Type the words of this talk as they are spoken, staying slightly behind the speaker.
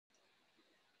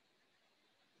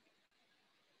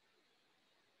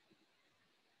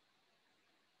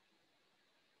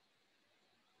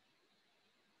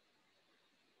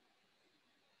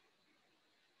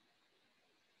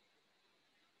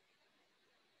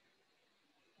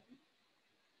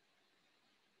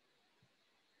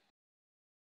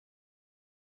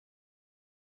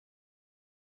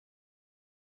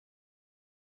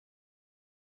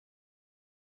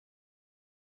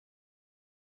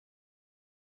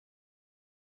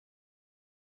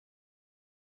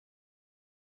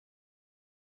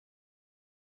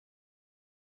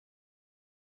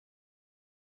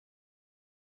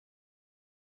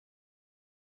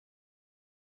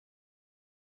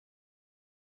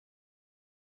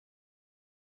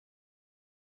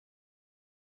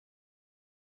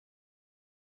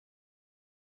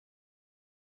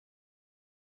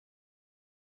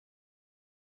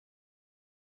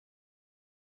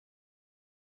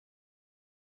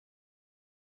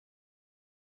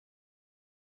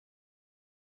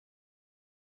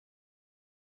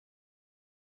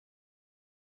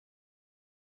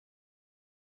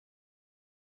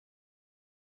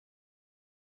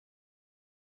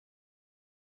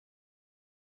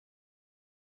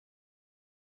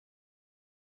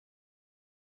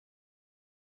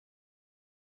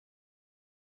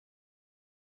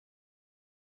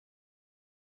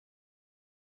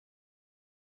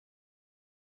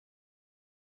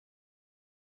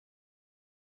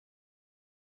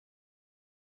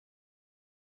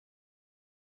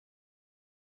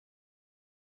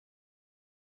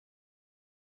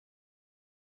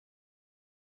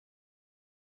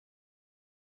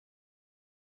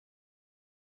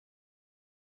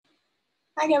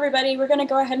Hi, everybody. We're going to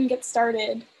go ahead and get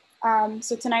started.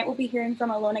 So tonight we'll be hearing from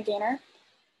Ilona Gaynor.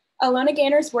 Ilona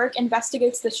Gaynor's work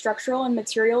investigates the structural and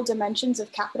material dimensions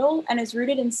of capital and is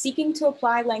rooted in seeking to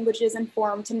apply languages and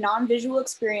form to non-visual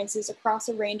experiences across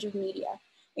a range of media,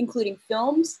 including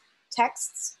films,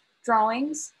 texts,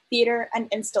 drawings, theater, and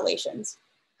installations.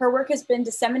 Her work has been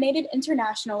disseminated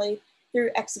internationally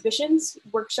through exhibitions,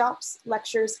 workshops,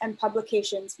 lectures, and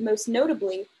publications, most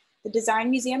notably the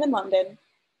Design Museum in London,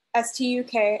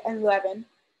 STUK in Leuven,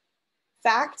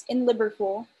 FACT in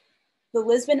Liverpool, the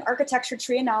Lisbon Architecture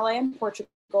Triennale in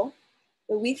Portugal,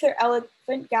 the Weiβer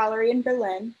Elephant Gallery in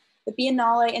Berlin, the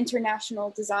Biennale Internationale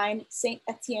Design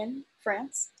Saint-Etienne,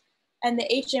 France, and the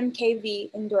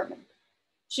HMKV in Dortmund.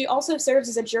 She also serves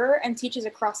as a juror and teaches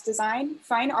across design,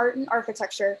 fine art, and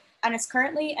architecture, and is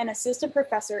currently an assistant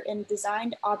professor in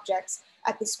designed objects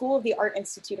at the School of the Art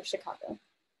Institute of Chicago.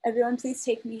 Everyone, please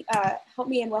help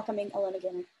me in welcoming Ilona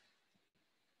Gaynor.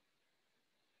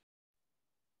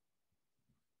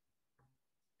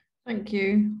 Thank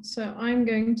you. So I'm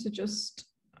going to just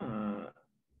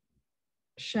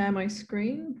share my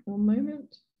screen for a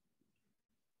moment.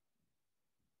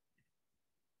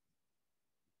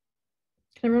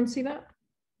 Can everyone see that?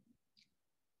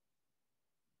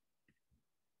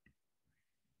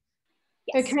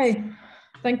 Yes. Okay,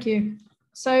 thank you.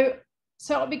 So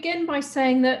I'll begin by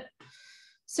saying that,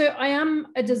 so I am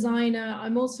a designer,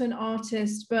 I'm also an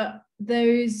artist, but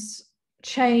those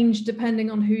change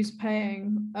depending on who's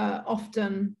paying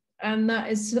often, and that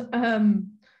is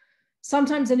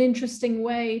sometimes an interesting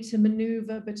way to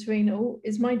maneuver between, oh,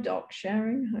 is my doc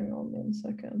sharing? Hang on 1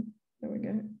 second, there we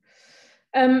go.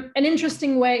 An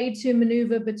interesting way to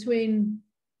maneuver between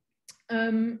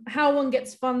how one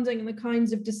gets funding and the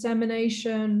kinds of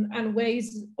dissemination and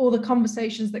ways, all the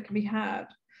conversations that can be had.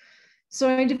 So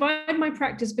I divide my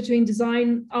practice between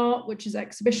design art, which is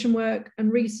exhibition work, and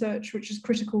research, which is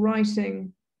critical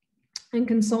writing and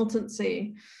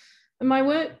consultancy. And my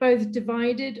work, both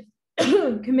divided,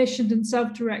 commissioned, and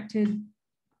self-directed,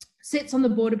 sits on the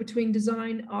border between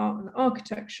design, art, and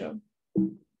architecture.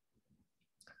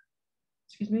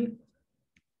 Excuse me.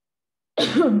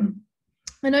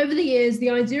 And over the years, the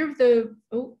idea of the,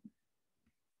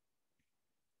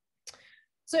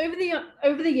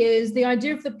 over the years, the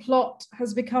idea of the plot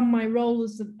has become my role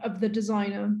as of the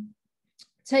designer,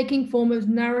 taking form of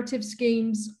narrative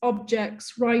schemes,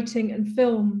 objects, writing, and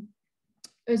film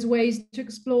as ways to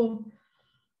explore.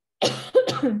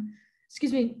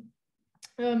 Excuse me.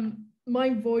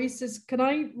 My voice is, can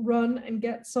I run and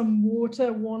get some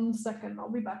water? 1 second, I'll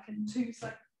be back in 2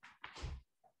 seconds.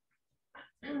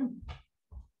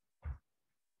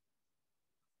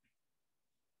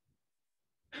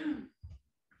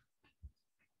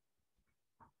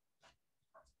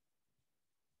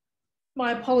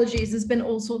 My apologies, there's been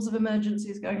all sorts of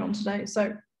emergencies going on today.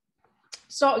 So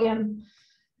start again.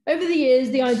 Over the years,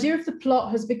 the idea of the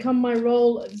plot has become my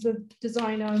role as a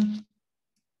designer,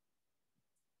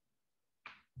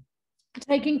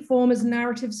 taking form as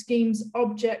narrative schemes,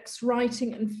 objects,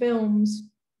 writing, and films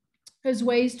as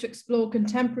ways to explore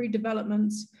contemporary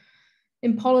developments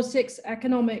in politics,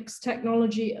 economics,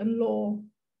 technology, and law.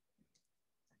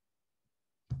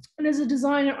 And as a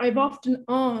designer, I've often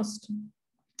asked,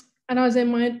 and as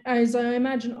I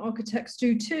imagine architects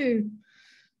do too,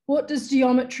 what does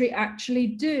geometry actually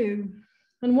do?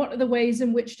 And what are the ways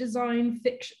in which design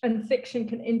and fiction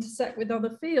can intersect with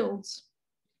other fields?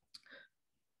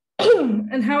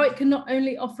 And how it can not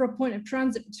only offer a point of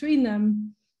transit between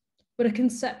them, but a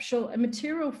conceptual and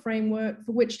material framework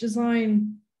for which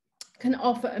design can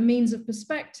offer a means of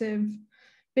perspective,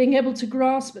 being able to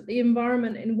grasp at the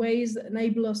environment in ways that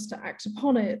enable us to act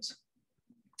upon it.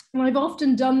 And I've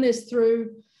often done this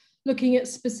through looking at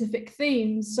specific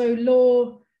themes, so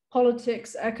law,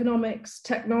 politics, economics,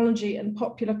 technology, and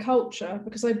popular culture,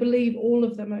 because I believe all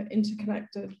of them are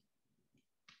interconnected.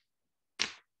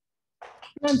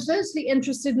 I'm firstly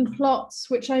interested in plots,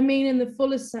 which I mean in the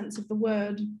fullest sense of the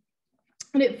word.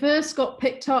 And it first got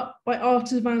picked up by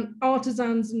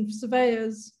artisans and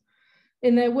surveyors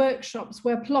in their workshops,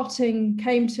 where plotting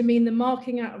came to mean the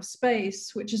marking out of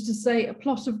space, which is to say a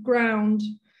plot of ground,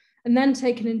 and then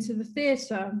taken into the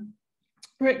theatre,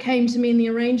 where it came to mean the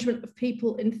arrangement of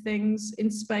people and things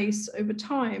in space over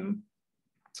time.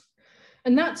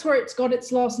 And that's where it's got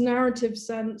its last narrative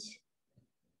sense.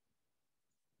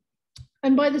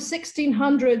 And by the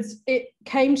 1600s, it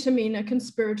came to mean a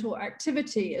conspiratorial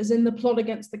activity, as in the plot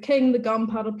against the king, the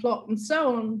gunpowder plot, and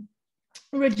so on,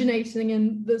 originating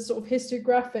in the sort of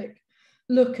historiographic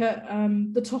look at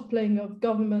the toppling of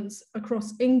governments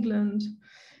across England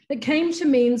that came to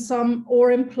mean some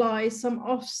or imply some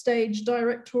offstage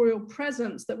directorial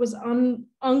presence that was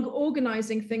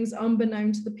organizing things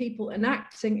unbeknown to the people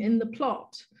enacting in the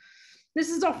plot. This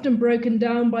is often broken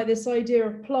down by this idea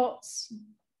of plots,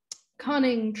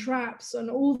 cunning, traps, and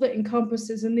all that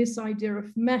encompasses in this idea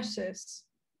of metis.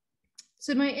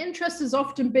 So my interest has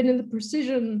often been in the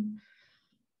precision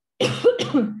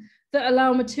that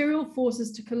allow material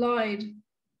forces to collide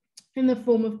in the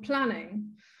form of planning.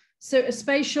 So a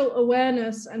spatial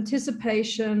awareness,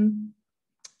 anticipation,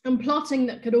 and plotting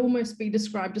that could almost be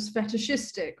described as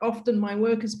fetishistic. Often my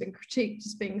work has been critiqued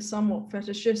as being somewhat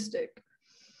fetishistic.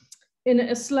 In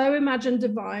a slow imagined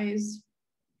device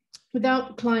without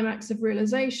the climax of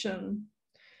realization,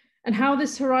 and how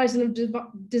this horizon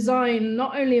of design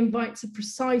not only invites a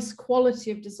precise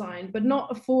quality of design, but not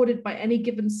afforded by any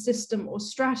given system or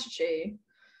strategy,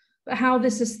 but how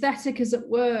this aesthetic is at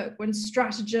work when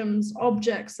stratagems,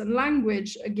 objects, and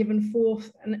language are given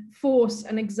force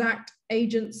and exact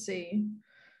agency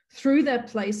through their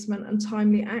placement and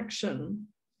timely action.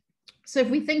 So if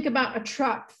we think about a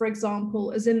trap, for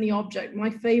example, as in the object,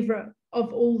 my favorite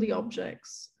of all the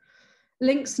objects,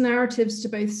 links narratives to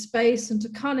both space and to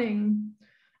cunning.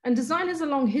 And design has a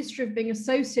long history of being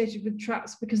associated with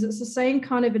traps because it's the same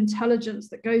kind of intelligence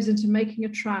that goes into making a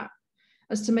trap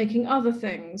as to making other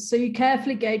things. So you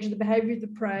carefully gauge the behavior of the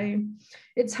prey,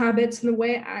 its habits, and the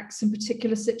way it acts in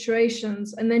particular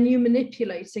situations, and then you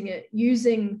manipulating it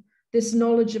using this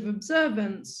knowledge of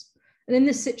observance. And in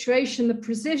this situation, the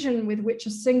precision with which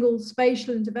a single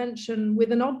spatial intervention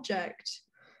with an object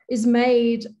is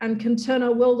made and can turn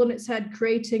our world on its head,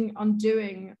 creating,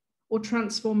 undoing, or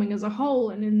transforming as a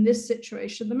whole. And in this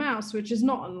situation, the mouse, which is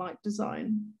not unlike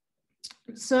design.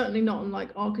 It's certainly not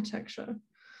unlike architecture.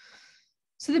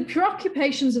 So the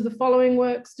preoccupations of the following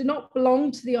works do not belong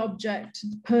to the object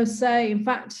per se. In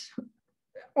fact,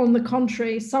 on the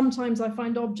contrary, sometimes I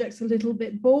find objects a little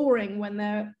bit boring when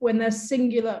they're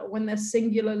singular, when they're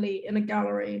singularly in a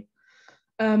gallery.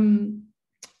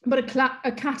 But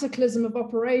a cataclysm of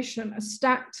operation, a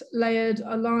stacked, layered,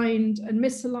 aligned, and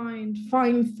misaligned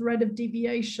fine thread of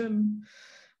deviation,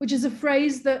 which is a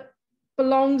phrase that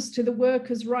belongs to the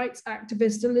workers' rights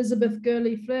activist Elizabeth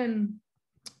Gurley Flynn,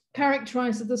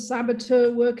 characterized as the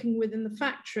saboteur working within the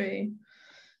factory,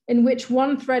 in which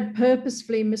one thread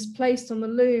purposefully misplaced on the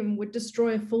loom would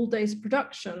destroy a full day's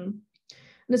production.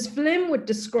 And as Flynn would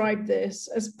describe this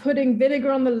as putting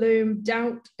vinegar on the loom,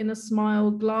 doubt in a smile,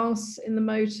 glass in the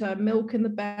motor, milk in the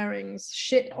bearings,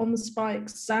 shit on the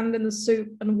spikes, sand in the soup,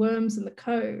 and worms in the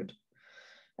code.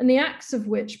 And the acts of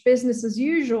which, business as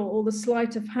usual or the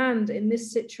sleight of hand in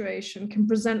this situation, can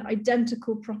present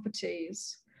identical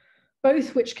properties,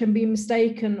 both which can be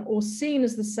mistaken or seen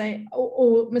as the same,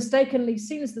 or mistakenly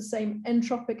seen as the same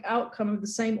entropic outcome of the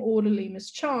same orderly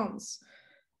mischance,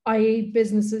 i.e.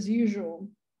 business as usual.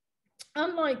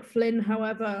 Unlike Flynn,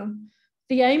 however,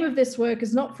 the aim of this work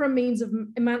is not for a means of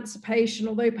emancipation,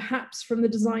 although perhaps from the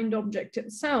designed object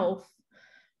itself,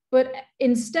 but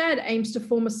instead aims to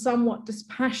form a somewhat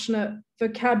dispassionate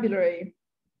vocabulary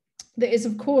that is,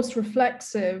 of course,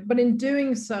 reflexive, but in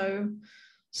doing so,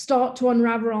 start to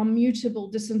unravel our mutable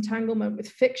disentanglement with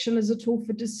fiction as a tool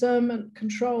for discernment,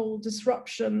 control,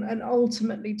 disruption, and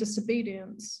ultimately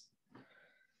disobedience.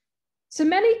 So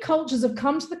many cultures have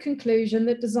come to the conclusion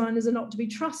that designers are not to be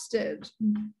trusted,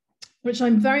 which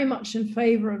I'm very much in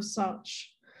favor of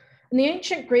such. And the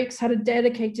ancient Greeks had a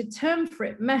dedicated term for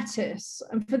it, metis,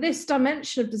 and for this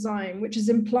dimension of design, which is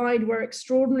implied where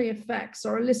extraordinary effects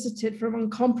are elicited from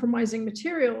uncompromising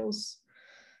materials,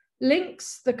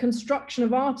 links the construction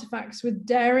of artifacts with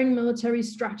daring military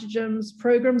stratagems,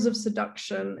 programs of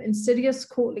seduction, insidious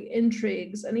courtly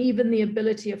intrigues, and even the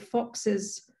ability of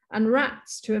foxes and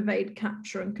rats to evade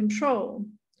capture and control.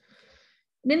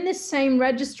 And in this same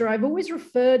register, I've always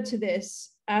referred to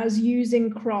this as using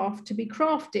craft to be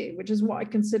crafty, which is what I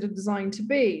consider design to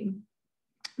be,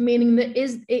 meaning that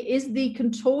it is the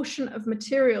contortion of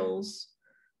materials,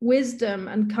 wisdom,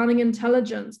 and cunning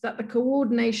intelligence that the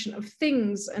coordination of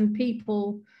things and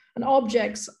people and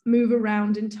objects move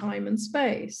around in time and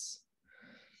space.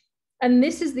 And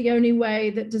this is the only way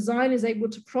that design is able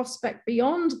to prospect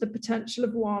beyond the potential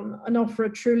of one and offer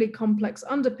a truly complex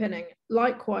underpinning.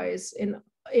 Likewise, in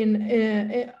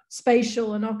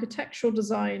spatial and architectural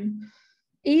design,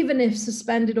 even if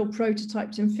suspended or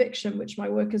prototyped in fiction, which my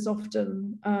work is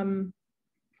often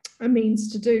a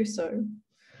means to do so.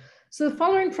 So the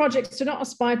following projects do not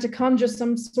aspire to conjure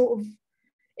some sort of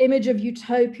image of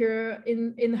utopia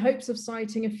in hopes of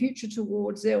citing a future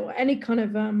towards it or any kind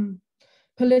of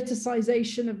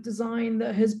politicization of design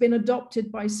that has been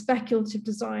adopted by speculative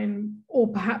design, or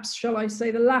perhaps, shall I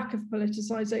say, the lack of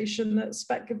politicization that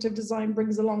speculative design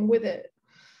brings along with it,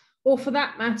 or for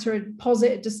that matter,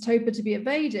 posit a dystopia to be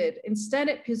evaded. Instead,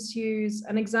 it pursues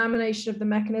an examination of the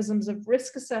mechanisms of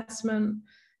risk assessment,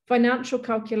 financial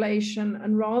calculation,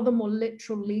 and rather more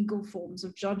literal legal forms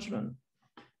of judgment.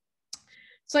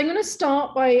 So I'm going to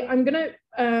start by, I'm going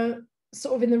to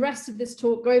sort of in the rest of this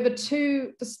talk go over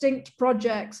two distinct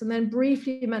projects and then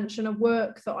briefly mention a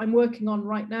work that I'm working on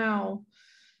right now,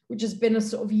 which has been a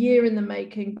sort of year in the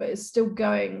making, but is still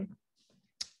going.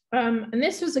 And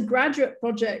this was a graduate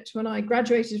project when I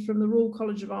graduated from the Royal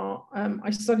College of Art. I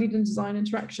studied in design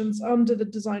interactions under the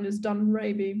designers Dunn and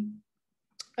Raby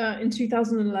in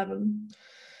 2011.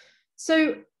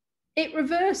 So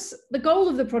the goal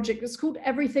of the project is called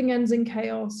Everything Ends in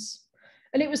Chaos.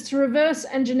 And it was to reverse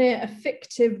engineer a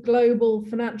fictive global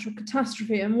financial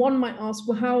catastrophe. And one might ask,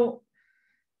 well, how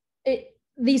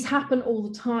these happen all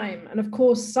the time. And of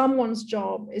course, someone's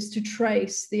job is to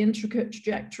trace the intricate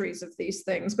trajectories of these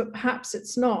things, but perhaps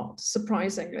it's not,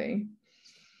 surprisingly.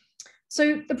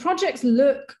 So the project's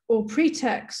look or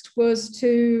pretext was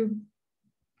to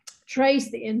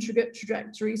trace the intricate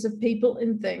trajectories of people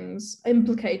and things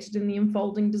implicated in the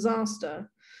unfolding disaster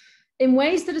in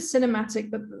ways that are cinematic,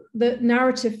 but the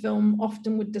narrative film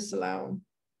often would disallow.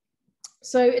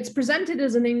 So it's presented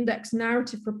as an index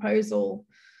narrative proposal,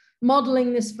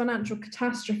 modeling this financial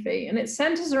catastrophe, and it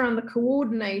centers around the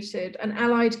coordinated and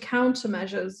allied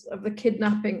countermeasures of the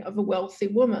kidnapping of a wealthy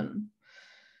woman,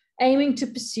 aiming to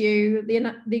pursue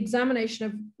the examination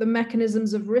of the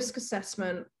mechanisms of risk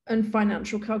assessment and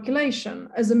financial calculation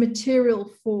as a material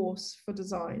force for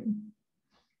design.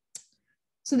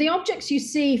 So the objects you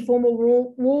see form a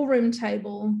war room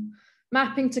table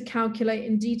mapping to calculate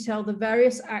in detail the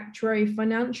various actuary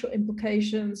financial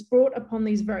implications brought upon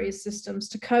these various systems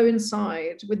to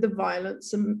coincide with the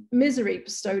violence and misery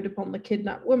bestowed upon the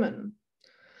kidnapped woman.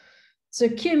 So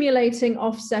accumulating,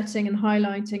 offsetting, and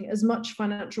highlighting as much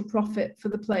financial profit for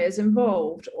the players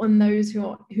involved and those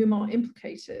whom are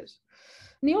implicated.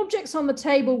 And the objects on the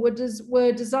table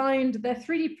were designed, they're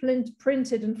 3D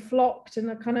printed and flocked in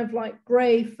a kind of like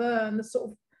gray fur, and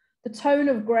the tone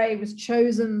of gray was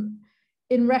chosen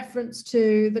in reference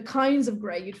to the kinds of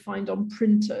gray you'd find on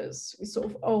printers, sort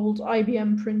of old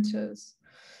IBM printers,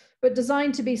 but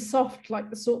designed to be soft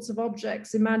like the sorts of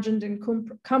objects imagined in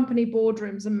company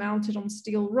boardrooms and mounted on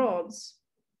steel rods.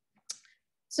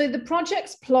 So the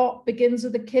project's plot begins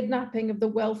with the kidnapping of the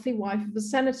wealthy wife of the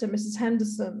senator, Mrs.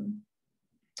 Henderson.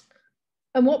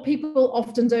 And what people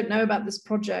often don't know about this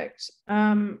project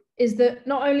is that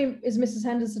not only is Mrs.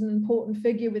 Henderson an important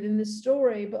figure within this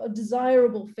story, but a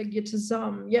desirable figure to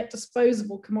some, yet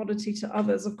disposable commodity to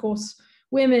others. Of course,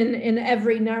 women in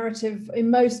every narrative,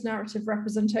 in most narrative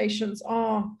representations,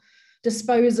 are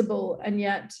disposable and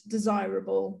yet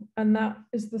desirable. And that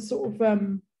is the sort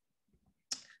of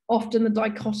often the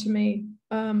dichotomy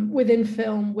within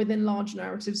film, within large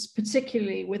narratives,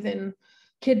 particularly within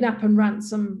kidnap and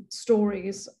ransom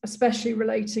stories, especially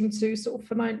relating to sort of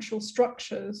financial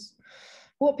structures.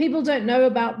 What people don't know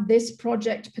about this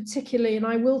project particularly, and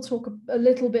I will talk a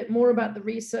little bit more about the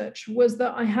research, was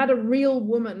that I had a real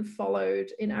woman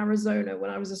followed in Arizona when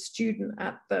I was a student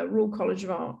at the Royal College of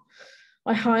Art.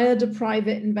 I hired a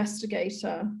private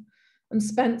investigator and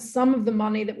spent some of the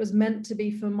money that was meant to be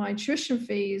for my tuition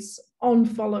fees on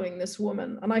following this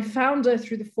woman. And I found her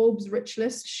through the Forbes Rich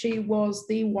List. She was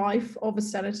the wife of a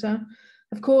senator.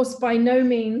 Of course, by no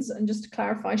means, and just to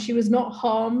clarify, she was not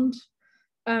harmed.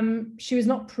 She was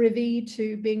not privy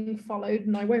to being followed,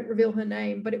 and I won't reveal her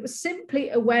name, but it was simply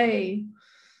a way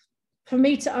for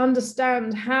me to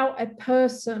understand how a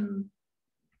person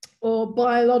or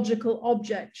biological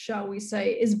object, shall we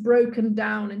say, is broken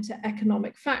down into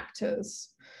economic factors.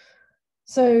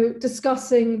 So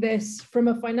discussing this from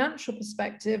a financial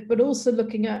perspective, but also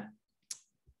looking at,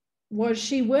 was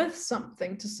she worth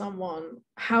something to someone?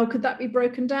 How could that be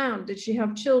broken down? Did she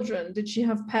have children? Did she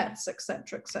have pets,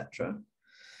 etc., etc.?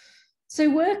 So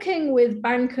working with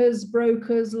bankers,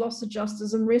 brokers, loss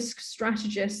adjusters, and risk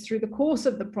strategists through the course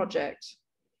of the project,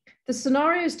 the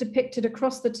scenarios depicted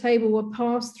across the table were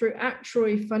passed through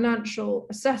actuary financial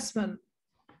assessment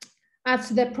as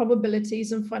to their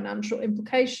probabilities and financial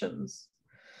implications,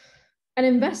 and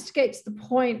investigates the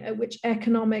point at which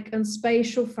economic and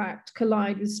spatial fact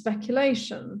collide with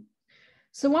speculation.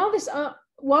 So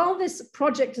while this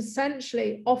project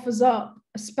essentially offers up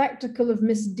a spectacle of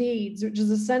misdeeds, which is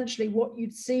essentially what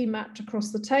you'd see mapped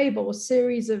across the table, a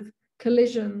series of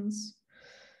collisions,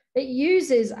 It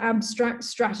uses abstract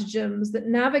stratagems that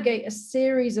navigate a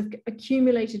series of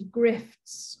accumulated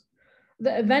grifts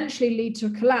that eventually lead to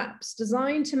a collapse,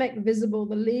 designed to make visible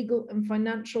the legal and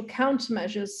financial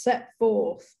countermeasures set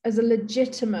forth as a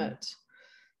legitimate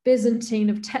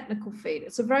Byzantine of technical feat.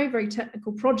 It's a very, very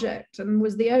technical project, and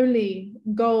was the only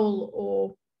goal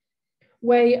or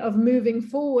way of moving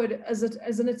forward as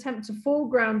an attempt to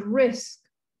foreground risk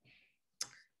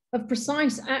of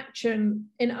precise action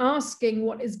in asking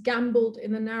what is gambled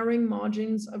in the narrowing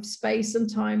margins of space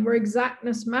and time, where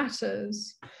exactness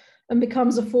matters and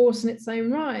becomes a force in its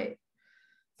own right,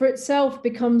 for itself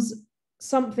becomes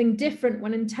something different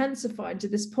when intensified to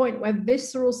this point where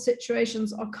visceral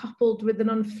situations are coupled with an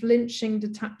unflinching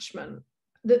detachment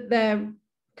that their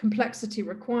complexity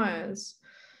requires.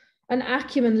 And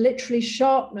acumen, literally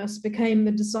sharpness, became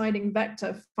the deciding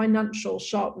vector: financial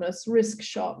sharpness, risk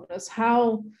sharpness,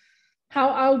 how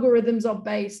algorithms are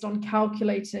based on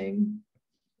calculating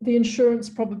the insurance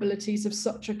probabilities of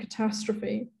such a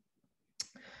catastrophe.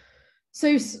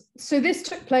 So this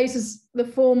took place as the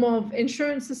form of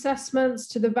insurance assessments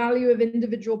to the value of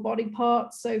individual body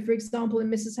parts. So for example, in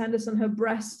Mrs. Henderson, her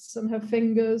breasts and her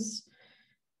fingers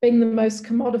being the most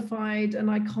commodified and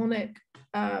iconic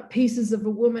pieces of a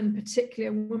woman,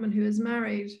 particularly a woman who is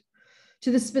married,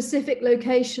 to the specific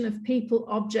location of people,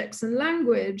 objects, and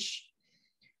language,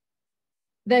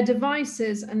 their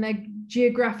devices, and their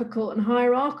geographical and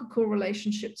hierarchical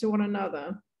relationship to one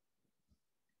another.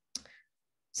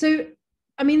 So,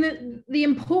 I mean, the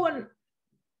important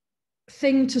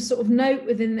thing to sort of note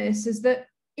within this is that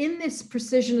in this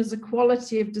precision as a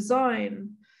quality of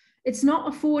design, it's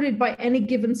not afforded by any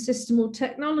given system or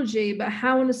technology, but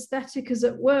how an aesthetic is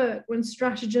at work when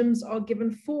stratagems are given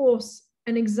force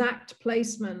and exact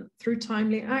placement through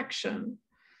timely action.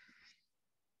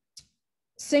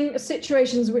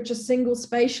 Situations which a single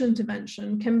spatial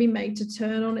intervention can be made to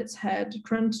turn on its head,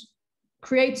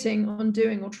 creating,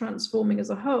 undoing, or transforming as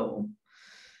a whole.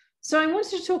 So I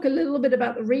wanted to talk a little bit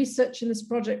about the research in this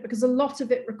project, because a lot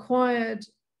of it required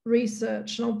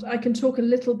research, and I can talk a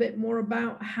little bit more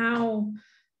about how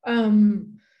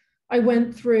I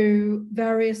went through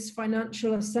various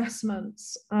financial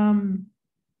assessments in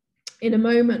a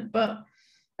moment. But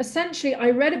essentially,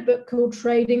 I read a book called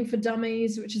Trading for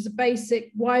Dummies, which is a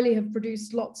basic. Wiley have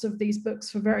produced lots of these books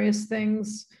for various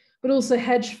things, but also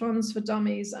hedge funds for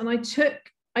dummies. And I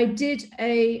did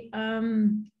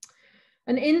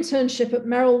an internship at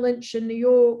Merrill Lynch in New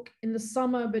York in the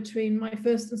summer between my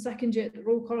first and second year at the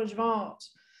Royal College of Art.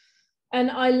 And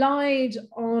I lied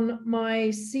on my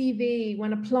CV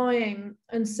when applying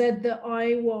and said that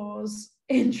I was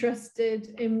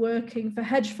interested in working for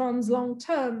hedge funds long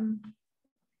term,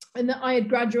 and that I had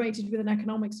graduated with an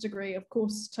economics degree, of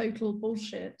course, total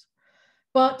bullshit,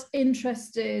 but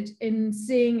interested in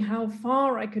seeing how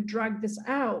far I could drag this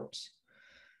out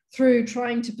through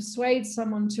trying to persuade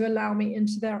someone to allow me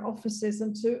into their offices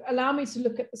and to allow me to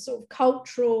look at the sort of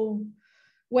cultural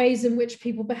ways in which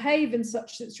people behave in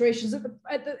such situations.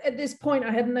 At this point,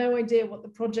 I had no idea what the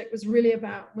project was really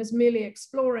about, was merely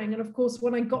exploring. And of course,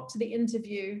 when I got to the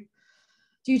interview,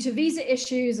 due to visa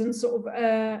issues and sort of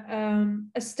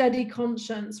a steady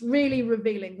conscience, really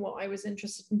revealing what I was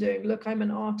interested in doing. Look, I'm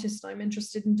an artist, I'm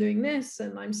interested in doing this,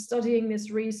 and I'm studying this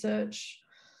research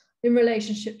in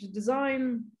relationship to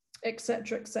design,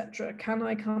 etc., etc. Can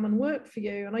I come and work for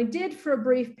you? And I did for a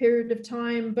brief period of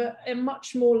time, but a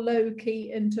much more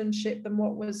low-key internship than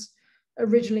what was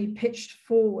originally pitched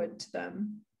forward to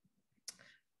them.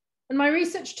 And my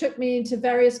research took me into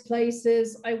various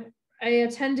places. I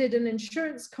attended an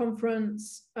insurance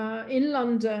conference in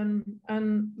London,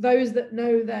 and those that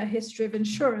know their history of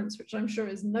insurance, which I'm sure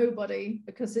is nobody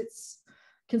because it's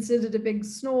considered a big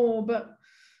snore, but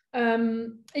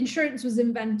insurance was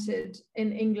invented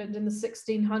in England in the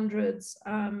 1600s,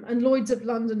 and Lloyd's of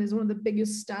London is one of the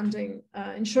biggest standing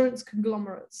insurance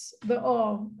conglomerates that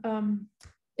are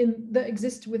that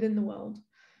exist within the world,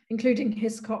 including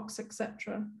Hiscox,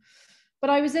 etc. But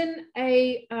I was in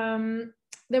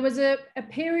there was a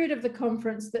period of the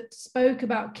conference that spoke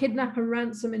about kidnap and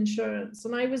ransom insurance,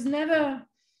 and I was never.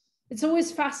 It's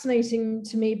always fascinating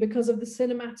to me because of the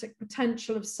cinematic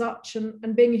potential of such,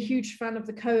 and being a huge fan of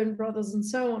the Coen brothers and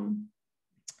so on.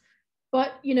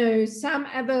 But, you know, Sam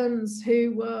Evans,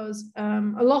 who was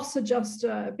a loss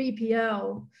adjuster at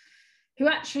BPL, who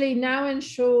actually now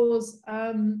insures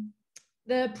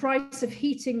the price of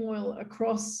heating oil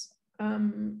across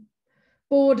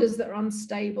borders that are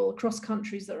unstable, across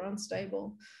countries that are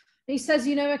unstable. He says,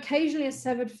 you know, occasionally a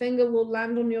severed finger will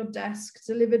land on your desk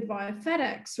delivered via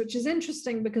FedEx, which is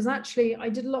interesting because actually I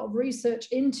did a lot of research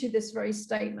into this very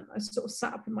statement. I sort of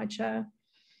sat up in my chair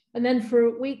And then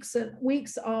for weeks and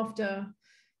weeks after,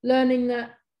 learning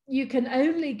that you can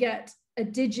only get a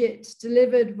digit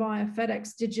delivered via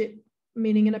FedEx digit,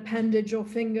 meaning an appendage or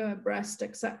finger, breast,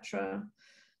 etc.,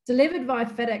 delivered via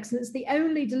FedEx, and it's the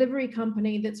only delivery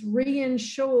company that's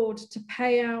reinsured to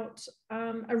pay out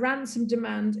a ransom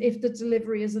demand if the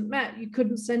delivery isn't met. You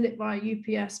couldn't send it via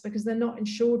UPS because they're not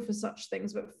insured for such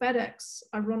things, but FedEx,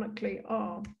 ironically,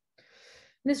 are. And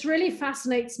this really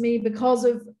fascinates me because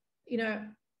of, you know,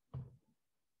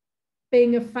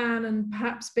 being a fan and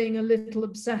perhaps being a little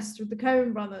obsessed with the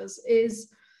Coen brothers, is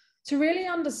to really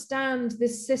understand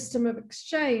this system of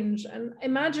exchange and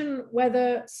imagine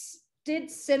whether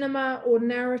did cinema or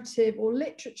narrative or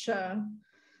literature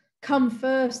come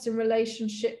first in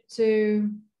relationship to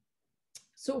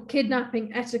sort of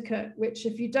kidnapping etiquette, which,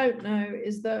 if you don't know,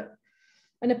 is that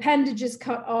an appendage is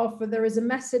cut off or there is a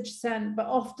message sent, but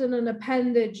often an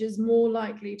appendage is more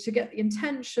likely to get the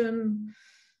intention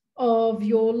of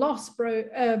your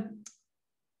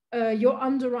your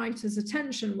underwriter's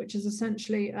attention, which is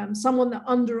essentially someone that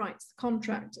underwrites the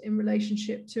contract in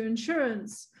relationship to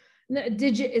insurance. And that a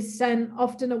digit is sent,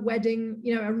 often a wedding,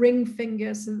 you know, a ring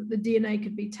finger, so that the DNA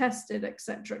could be tested,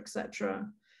 etc., etc.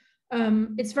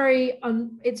 It's very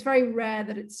rare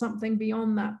that it's something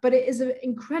beyond that, but it is an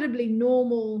incredibly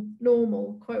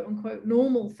normal, quote unquote,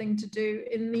 normal thing to do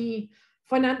in the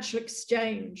financial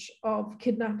exchange of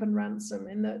kidnap and ransom,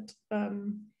 in that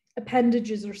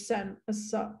appendages are sent as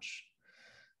such.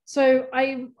 So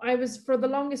I was for the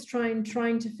longest trying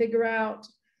to figure out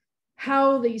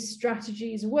how these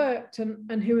strategies worked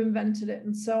and who invented it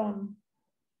and so on.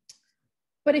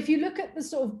 But if you look at the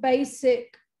sort of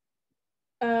basic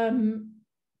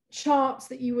charts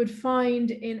that you would find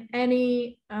in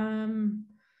any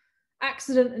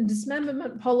accident and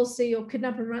dismemberment policy or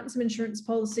kidnap and ransom insurance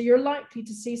policy, you're likely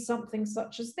to see something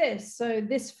such as this. So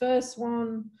this first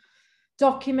one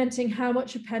documenting how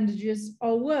much appendages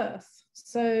are worth.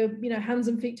 So, you know, hands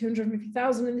and feet,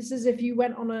 250,000. And this is if you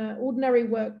went on an ordinary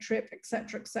work trip,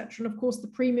 etc., etc. And of course, the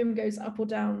premium goes up or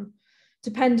down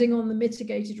depending on the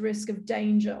mitigated risk of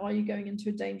danger. Are you going into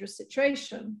a dangerous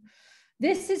situation?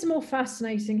 This is more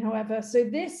fascinating, however. So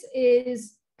this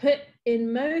is put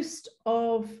in most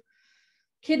of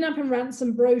kidnap and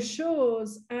ransom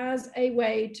brochures as a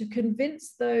way to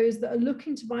convince those that are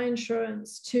looking to buy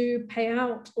insurance to pay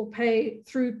out or pay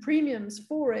through premiums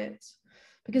for it,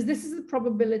 because this is the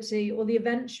probability or the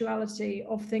eventuality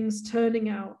of things turning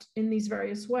out in these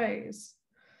various ways.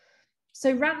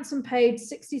 So ransom paid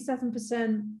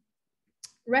 67%,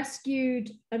 rescued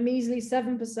a measly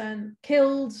 7%,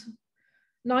 killed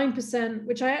 9%,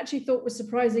 which I actually thought was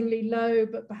surprisingly low,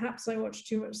 but perhaps I watched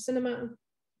too much cinema.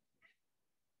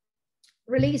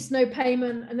 Release, no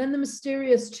payment, and then the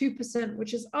mysterious 2%,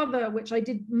 which is other, which I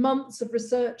did months of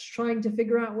research trying to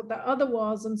figure out what that other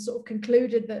was, and sort of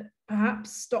concluded that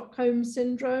perhaps Stockholm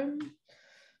syndrome,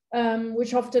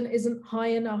 which often isn't high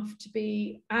enough to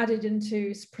be added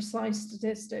into precise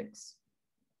statistics.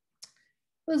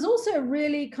 There's also a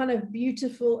really kind of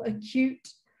beautiful, acute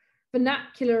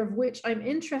vernacular of which I'm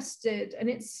interested, and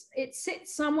it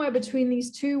sits somewhere between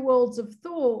these two worlds of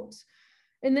thought,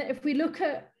 in that if we look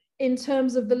at in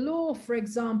terms of the law, for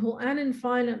example, and in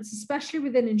finance, especially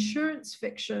within insurance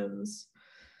fictions,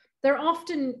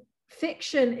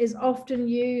 fiction is often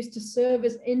used to serve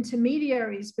as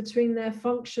intermediaries between their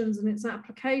functions and its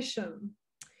application.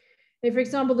 For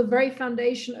example, the very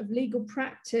foundation of legal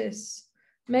practice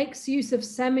makes use of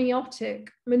semiotic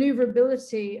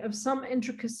maneuverability of some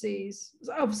intricacy,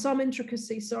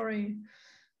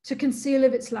 to conceal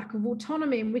of its lack of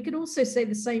autonomy. And we could also say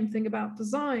the same thing about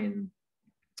design,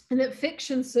 and that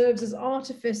fiction serves as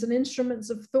artifice and instruments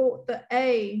of thought that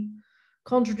A,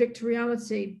 contradict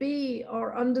reality, B,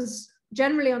 are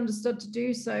generally understood to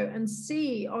do so, and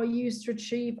C, are used to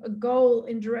achieve a goal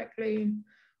indirectly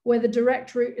where the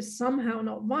direct route is somehow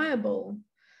not viable.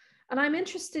 And I'm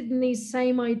interested in these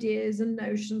same ideas and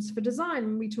notions for design.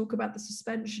 When we talk about the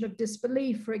suspension of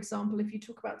disbelief, for example, if you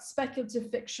talk about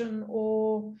speculative fiction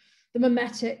or the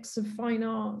memetics of fine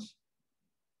art.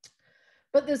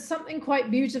 But there's something quite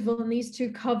beautiful in these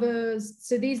two covers.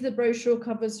 So these are the brochure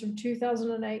covers from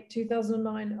 2008,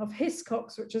 2009 of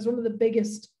Hiscox, which is one of the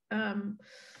biggest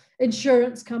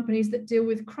insurance companies that deal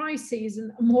with crises.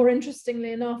 And more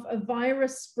interestingly enough, a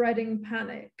virus spreading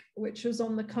panic, which was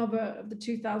on the cover of the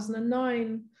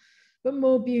 2009, but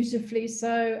more beautifully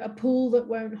so, a pool that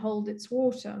won't hold its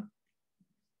water.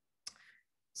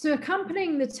 So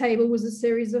accompanying the table was a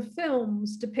series of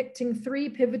films depicting 3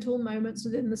 pivotal moments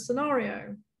within the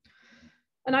scenario.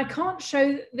 And I can't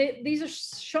show, these are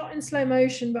shot in slow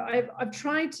motion, but I've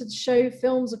tried to show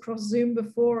films across Zoom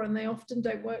before and they often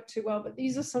don't work too well, but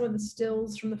these are some of the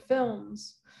stills from the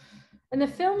films. And the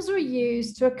films were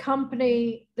used to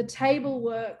accompany the table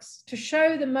works to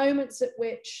show the moments at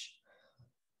which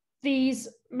these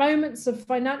moments of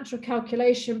financial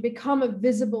calculation become a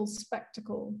visible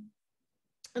spectacle.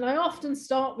 And I often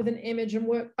start with an image and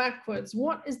work backwards.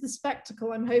 What is the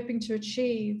spectacle I'm hoping to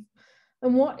achieve?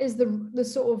 And what is the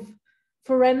sort of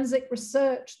forensic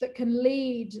research that can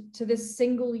lead to this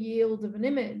single yield of an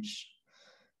image?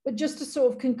 But just to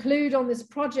sort of conclude on this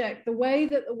project, the way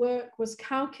that the work was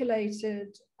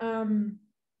calculated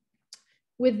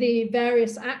with the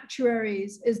various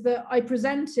actuaries is that I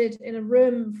presented in a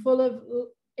room full of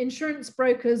insurance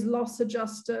brokers, loss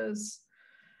adjusters,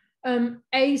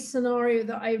 a scenario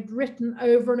that I've written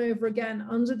over and over again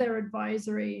under their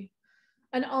advisory,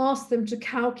 and asked them to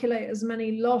calculate as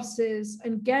many losses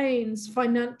and gains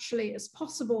financially as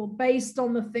possible based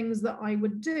on the things that I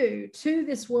would do to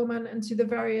this woman and to the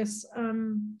various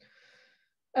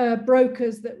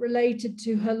brokers that related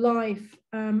to her life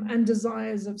and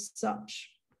desires of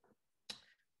such.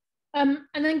 And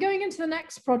then going into the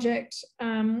next project,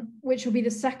 which will be the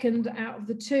second out of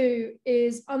the two,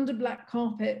 is Under Black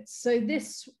Carpets. So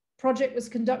this project was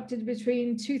conducted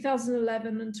between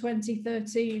 2011 and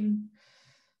 2013.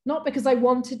 Not because I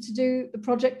wanted to do the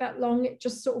project that long, it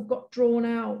just sort of got drawn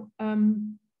out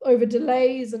over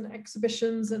delays and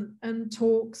exhibitions and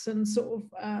talks and sort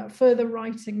of further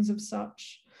writings of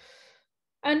such.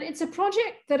 And it's a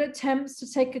project that attempts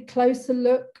to take a closer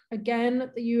look again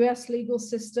at the US legal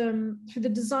system through the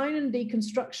design and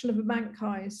deconstruction of a bank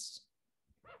heist.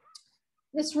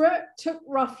 This work took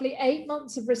roughly 8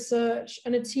 months of research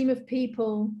and a team of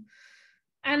people.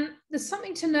 And there's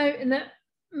something to note in that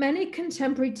many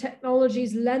contemporary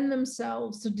technologies lend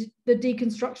themselves to the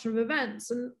deconstruction of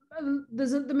events. And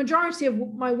the majority of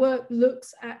my work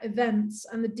looks at events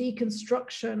and the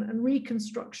deconstruction and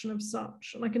reconstruction of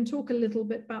such. And I can talk a little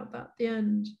bit about that at the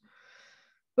end.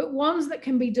 But ones that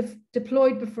can be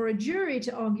deployed before a jury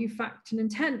to argue fact and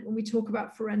intent when we talk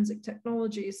about forensic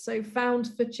technologies. So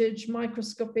found footage,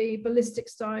 microscopy,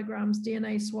 ballistics diagrams,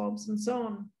 DNA swabs, and so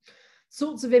on.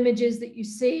 Sorts of images that you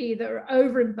see that are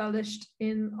over embellished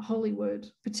in Hollywood,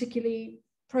 particularly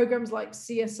programs like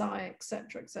CSI, et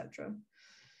cetera, et cetera.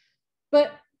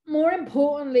 But more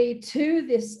importantly to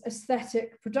this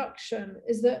aesthetic production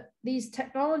is that these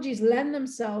technologies lend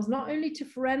themselves not only to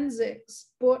forensics,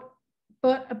 but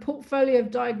a portfolio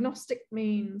of diagnostic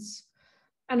means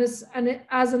and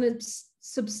as a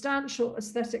substantial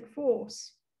aesthetic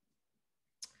force.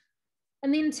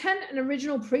 And the intent and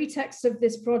original pretext of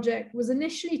this project was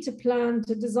initially to plan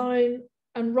to design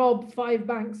and rob 5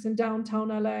 banks in downtown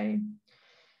LA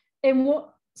in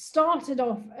what started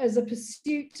off as a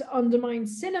pursuit to undermine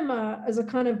cinema as a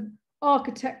kind of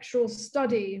architectural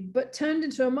study, but turned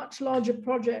into a much larger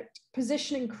project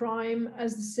positioning crime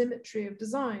as the symmetry of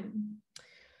design.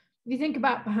 If you think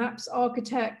about perhaps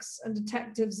architects and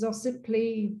detectives are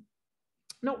simply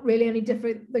not really any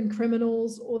different than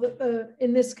criminals, or that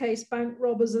in this case, bank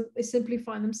robbers, they simply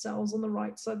find themselves on the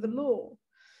right side of the law.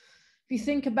 If you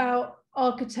think about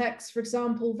architects, for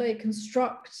example, they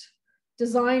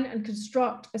design and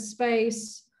construct a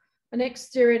space, an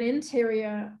exterior and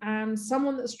interior, and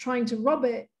someone that's trying to rob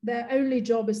it, their only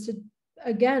job is to,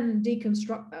 again,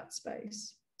 deconstruct that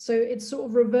space. So it's sort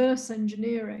of reverse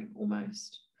engineering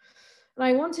almost. And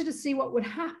I wanted to see what would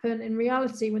happen in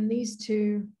reality when these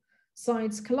two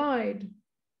sides collide.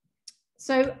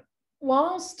 So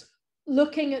whilst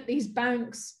looking at these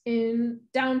banks in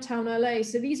downtown LA,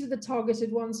 so these are the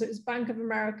targeted ones, so it's Bank of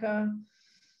America,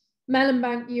 Mellon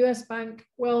Bank, US Bank,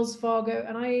 Wells Fargo,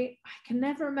 and I can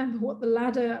never remember what the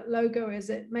ladder logo is.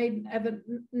 It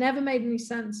never made any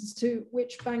sense as to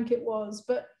which bank it was,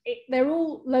 but they're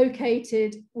all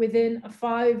located within a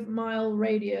 5-mile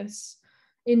radius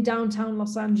in downtown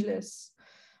Los Angeles.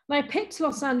 And I picked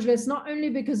Los Angeles not only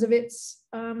because of its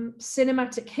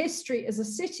cinematic history as a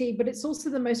city, but it's also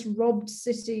the most robbed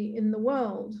city in the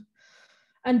world.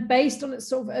 And based on its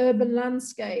sort of urban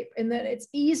landscape, in that it's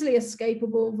easily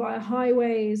escapable via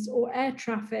highways or air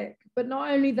traffic. But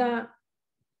not only that,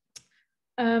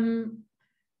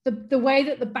 the way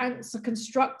that the banks are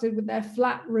constructed with their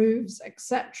flat roofs,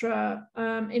 etc.,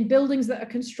 in buildings that are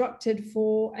constructed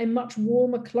for a much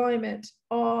warmer climate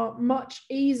are much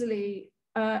easily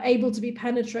able to be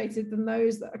penetrated than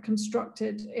those that are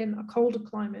constructed in a colder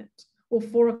climate or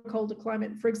for a colder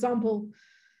climate. For example,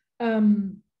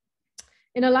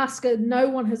 in Alaska, no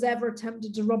one has ever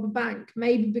attempted to rob a bank,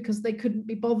 maybe because they couldn't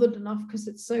be bothered enough because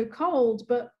it's so cold.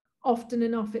 But often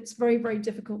enough it's very, very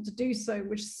difficult to do so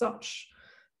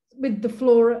with the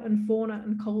flora and fauna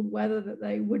and cold weather that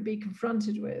they would be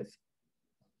confronted with.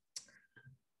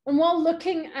 And while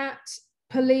looking at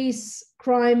police,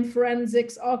 crime,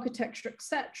 forensics, architecture,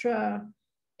 etc.,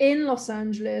 in Los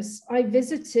Angeles, I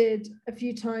visited a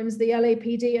few times the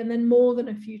LAPD and then more than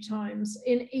a few times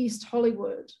in East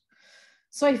Hollywood.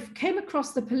 So I came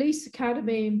across the police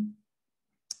academy,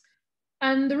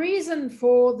 and the reason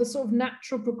for the sort of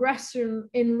natural progression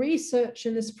in research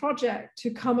in this project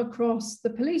to come across the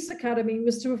police academy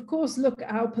was to, of course, look at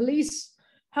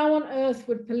how on earth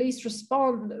would police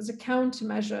respond as a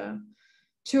countermeasure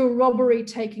to a robbery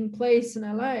taking place in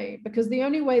LA? Because the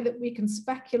only way that we can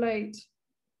speculate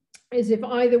is if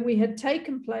either we had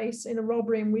taken place in a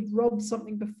robbery and we'd robbed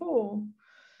something before,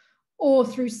 or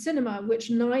through cinema, which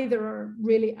neither are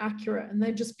really accurate and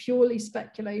they're just purely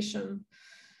speculation.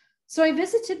 So I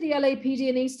visited the LAPD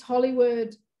in East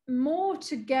Hollywood more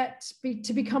to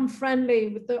become friendly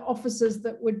with the officers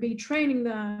that would be training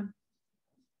there,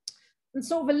 and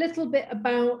sort of a little bit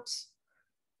about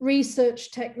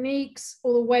research techniques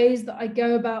or the ways that I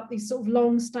go about these sort of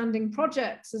long-standing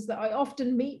projects. Is that I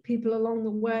often meet people along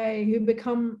the way who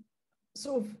become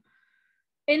sort of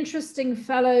interesting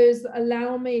fellows that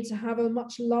allow me to have a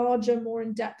much larger, more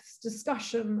in-depth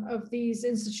discussion of these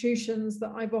institutions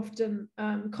that I've often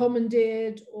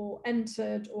commandeered or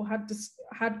entered or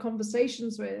had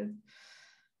conversations with.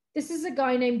 This is a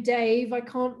guy named Dave. I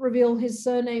can't reveal his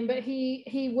surname, but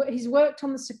he's worked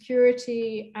on the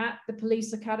security at the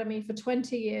police academy for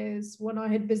 20 years when I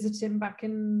had visited him back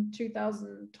in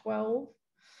 2012.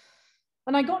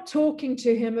 And I got talking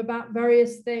to him about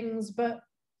various things, but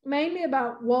mainly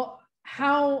about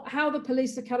how the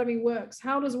police academy works.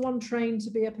 How does one train to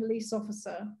be a police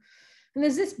officer? And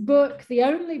there's this book, the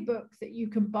only book that you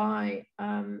can buy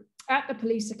at the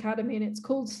police academy, and it's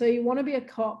called So You Want to Be a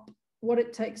Cop, What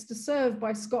It Takes to Serve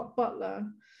by Scott Butler.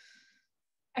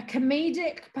 A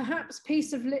comedic, perhaps,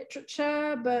 piece of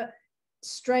literature, but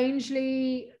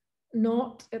strangely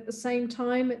not at the same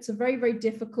time. It's a very, very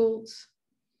difficult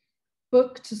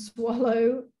book to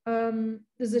swallow.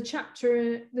 There's a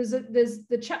chapter,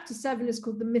 the chapter 7 is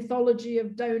called The Mythology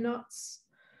of Donuts,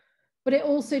 but it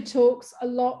also talks a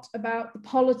lot about the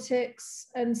politics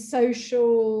and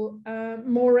social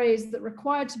mores that are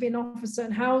required to be an officer,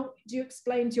 and how do you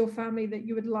explain to your family that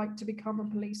you would like to become a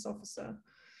police officer?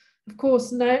 Of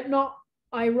course, not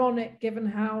ironic given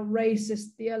how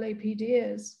racist the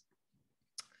LAPD is.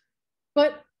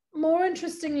 But more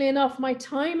interestingly enough, my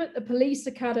time at the police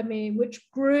academy,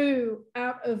 which grew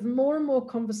out of more and more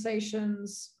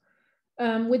conversations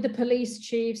with the police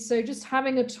chief, so just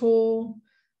having a tour,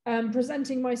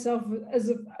 presenting myself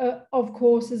as, of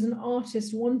course, as an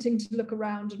artist, wanting to look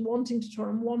around and wanting to tour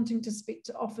and wanting to speak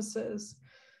to officers,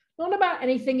 not about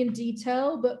anything in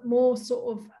detail, but more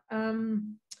sort of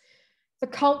the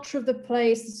culture of the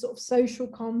place, the sort of social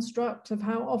construct of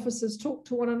how officers talk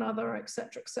to one another,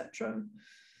 etc., etc.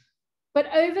 But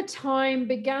over time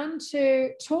began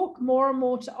to talk more and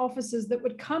more to officers that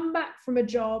would come back from a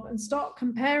job and start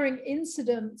comparing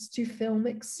incidents to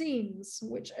filmic scenes,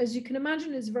 which, as you can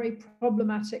imagine, is a very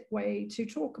problematic way to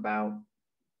talk about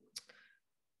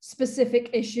specific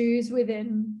issues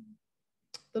within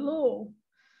the law.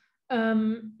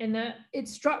 And it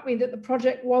struck me that the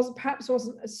project perhaps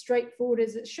wasn't as straightforward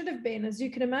as it should have been. As you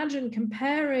can imagine,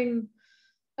 comparing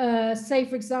say,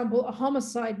 for example, a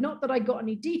homicide, not that I got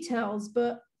any details,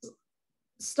 but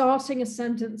starting a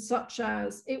sentence such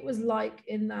as, it was like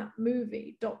in that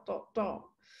movie, ...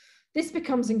 This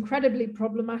becomes incredibly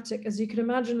problematic, as you can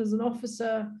imagine, as an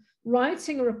officer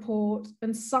writing a report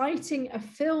and citing a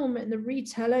film in the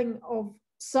retelling of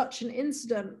such an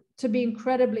incident to be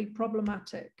incredibly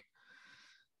problematic.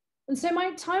 And so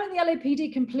my time at the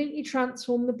LAPD completely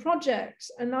transformed the project.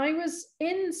 And I was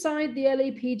inside the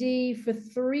LAPD for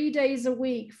 3 days a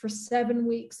week for 7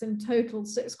 weeks in total.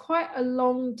 So it's quite a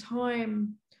long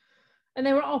time. And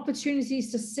there were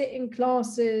opportunities to sit in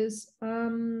classes.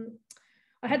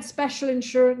 I had special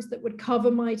insurance that would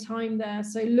cover my time there.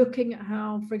 So looking at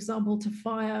how, for example, to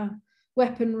fire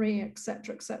weaponry,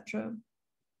 etc., etc.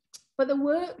 But the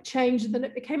work changed, and then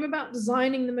it became about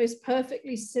designing the most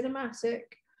perfectly cinematic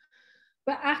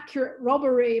but accurate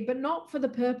robbery, but not for the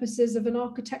purposes of an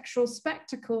architectural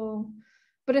spectacle,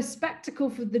 but a spectacle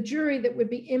for the jury that would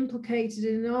be implicated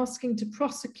in asking to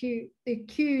prosecute the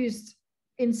accused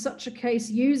in such a case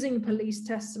using police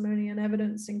testimony and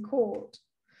evidence in court.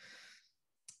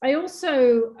 I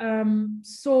also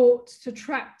sought to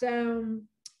track down,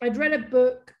 I'd read a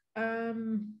book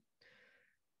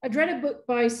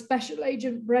by Special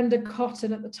Agent Brenda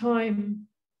Cotton at the time,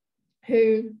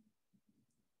 who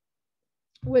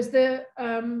was the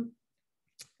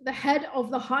head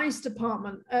of the heist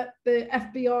department at the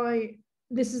FBI.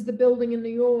 This is the building in New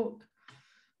York,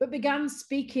 but began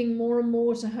speaking more and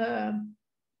more to her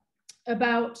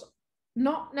about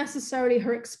not necessarily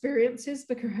her experiences,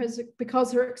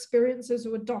 because her experiences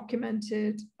were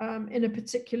documented in a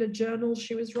particular journal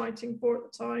she was writing for at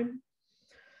the time,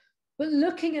 but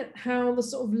looking at how the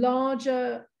sort of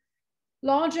larger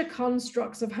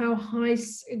constructs of how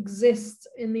heists exist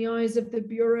in the eyes of the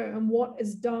Bureau and what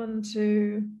is done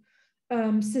to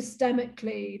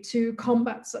systemically to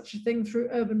combat such a thing through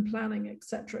urban planning,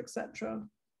 etc., etc.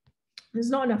 There's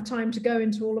not enough time to go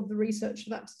into all of the research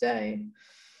for that today.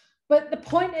 But the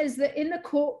point is that in the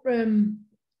courtroom,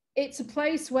 it's a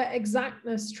place where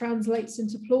exactness translates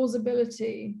into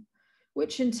plausibility,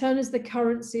 which in turn is the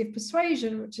currency of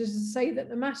persuasion, which is to say that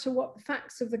no matter what the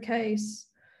facts of the case,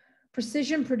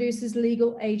 precision produces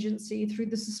legal agency through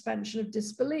the suspension of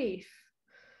disbelief.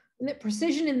 And that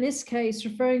precision in this case,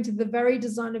 referring to the very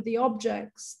design of the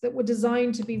objects that were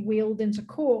designed to be wheeled into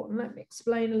court. And let me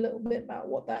explain a little bit about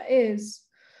what that is.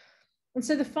 And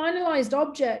so the finalized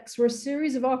objects were a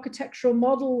series of architectural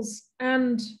models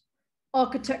and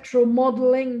architectural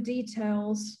modeling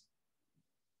details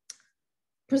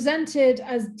presented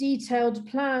as detailed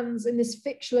plans in this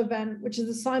fictional event, which is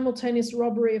the simultaneous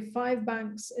robbery of 5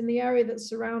 banks in the area that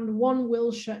surround 1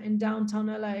 Wilshire in downtown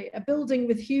LA, a building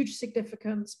with huge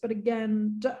significance. But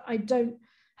again, I don't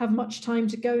have much time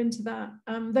to go into that.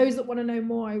 Those that want to know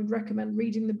more, I would recommend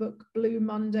reading the book Blue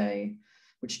Monday,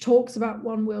 which talks about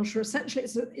 1 Wilshire. Essentially,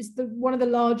 it's one of the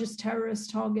largest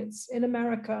terrorist targets in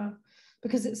America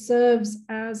because it serves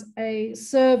as a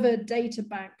server data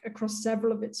bank across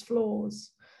several of its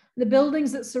floors. The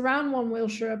buildings that surround 1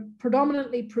 Wilshire are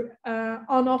predominantly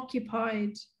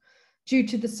unoccupied due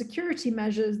to the security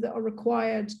measures that are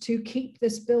required to keep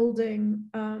this building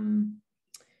in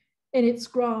its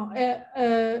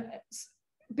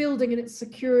building and its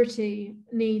security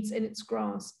needs in its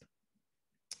grasp.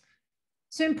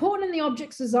 So important in the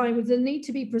object's design was the need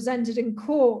to be presented in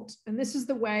court, and this is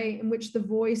the way in which the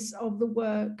voice of the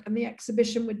work and the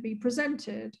exhibition would be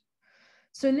presented.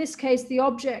 So in this case, the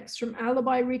objects, from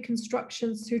alibi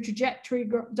reconstructions through trajectory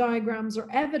diagrams, are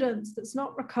evidence that's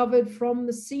not recovered from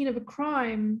the scene of a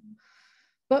crime,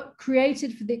 but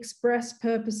created for the express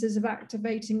purposes of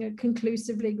activating a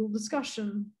conclusive legal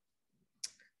discussion.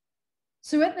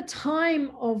 So at the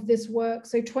time of this work,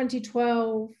 so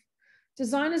 2012,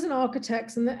 designers and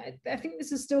architects, and I think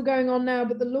this is still going on now,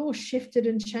 but the law shifted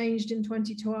and changed in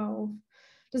 2012.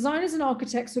 Designers and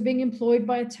architects were being employed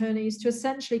by attorneys to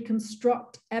essentially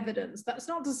construct evidence. That's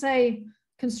not to say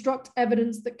construct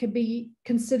evidence that could be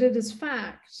considered as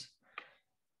fact,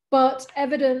 but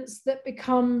evidence that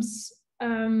becomes,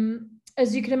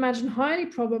 as you can imagine, highly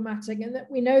problematic, and that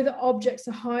we know that objects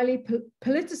are highly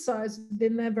politicized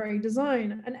within their very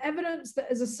design, and evidence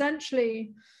that is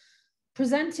essentially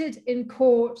presented in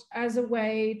court as a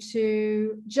way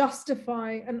to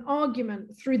justify an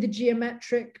argument through the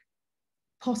geometric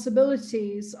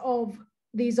possibilities of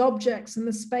these objects and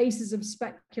the spaces of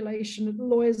speculation that the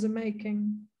lawyers are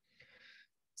making.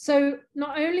 So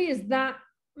not only is that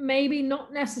maybe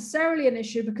not necessarily an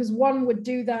issue, because one would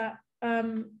do that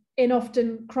in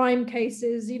often crime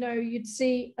cases, you know, you'd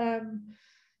see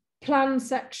plan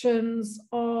sections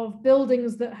of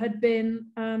buildings that had been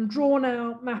drawn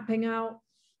out, mapping out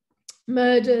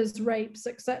murders, rapes,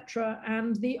 etc.,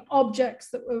 and the objects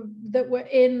that were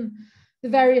in the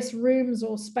various rooms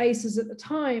or spaces at the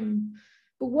time.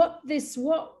 But the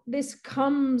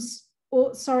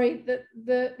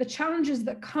challenges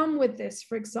that come with this,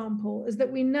 for example, is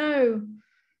that we know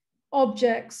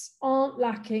objects aren't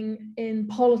lacking in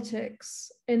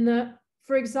politics, in that,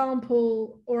 for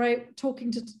example,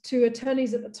 talking to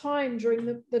attorneys at the time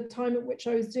during the time at which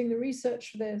I was doing the research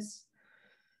for this.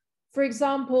 For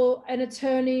example, an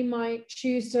attorney might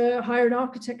choose to hire an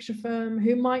architecture firm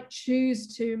who might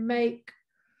choose to make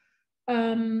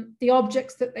the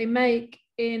objects that they make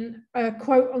in a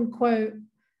quote unquote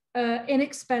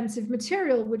inexpensive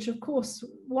material, which of course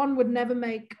one would never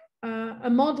make a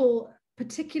model,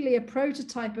 particularly a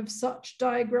prototype of such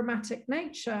diagrammatic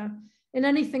nature, in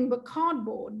anything but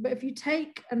cardboard. But if you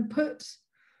take and put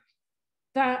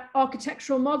that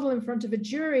architectural model in front of a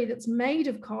jury that's made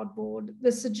of cardboard,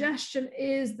 the suggestion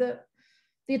is that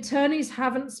the attorneys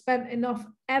haven't spent enough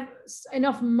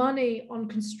money on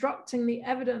constructing the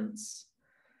evidence,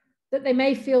 that they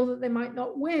may feel that they might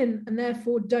not win, and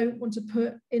therefore don't want to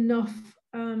put enough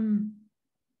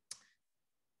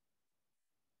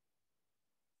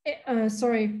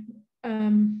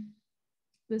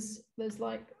there's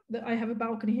like, I have a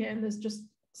balcony here and there's just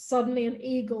suddenly an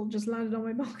eagle just landed on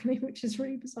my balcony, which is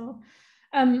really bizarre.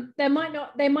 They might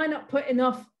not put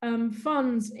enough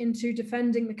funds into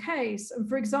defending the case. And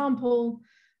for example,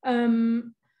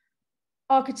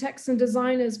 architects and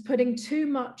designers putting too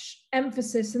much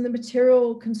emphasis in the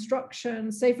material construction.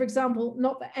 Say, for example,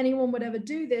 not that anyone would ever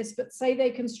do this, but say they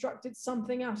constructed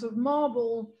something out of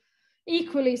marble.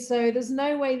 Equally so, there's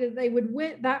no way that they would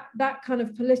win that kind of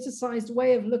politicized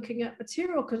way of looking at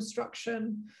material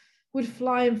construction would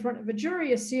fly in front of a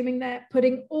jury, assuming they're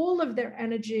putting all of their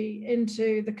energy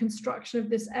into the construction of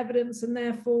this evidence, and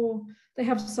therefore they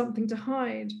have something to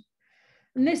hide.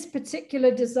 And this particular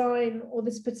design, or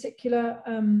this particular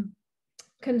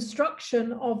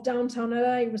construction of downtown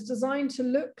LA, was designed to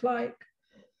look like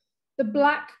the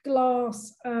black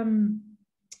glass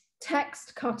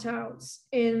text cutouts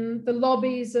in the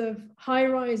lobbies of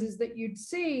high-rises that you'd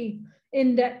see,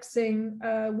 indexing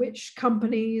which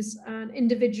companies and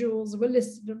individuals were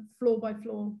listed floor by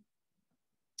floor.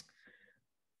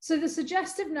 So the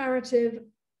suggestive narrative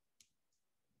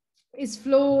is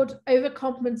flawed,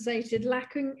 overcompensated,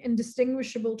 lacking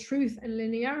indistinguishable truth and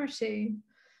linearity.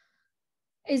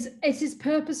 It is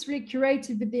purposefully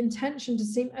curated with the intention to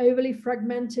seem overly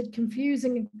fragmented,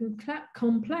 confusing, and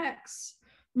complex.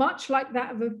 Much like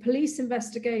that of a police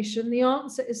investigation, the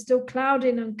answer is still cloudy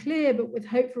and unclear, but with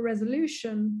hope for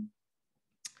resolution.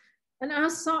 And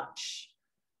as such,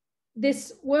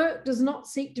 this work does not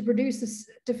seek to produce a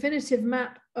definitive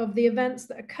map of the events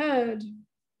that occurred,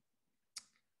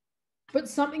 but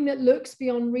something that looks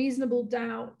beyond reasonable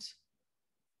doubt,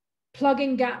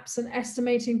 plugging gaps and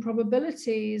estimating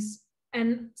probabilities,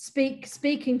 and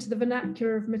speaking to the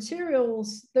vernacular of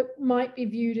materials that might be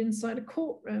viewed inside a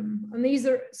courtroom. And these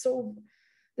are sort of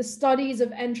the studies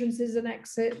of entrances and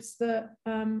exits that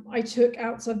I took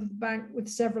outside of the bank with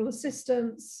several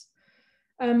assistants.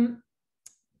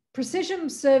 Precision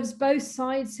serves both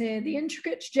sides here. The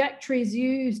intricate trajectories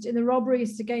used in the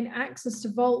robberies to gain access to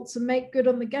vaults and make good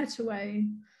on the getaway,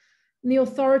 and the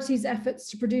authorities' efforts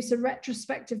to produce a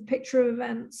retrospective picture of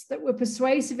events that were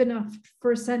persuasive enough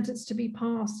for a sentence to be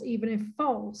passed, even if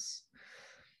false.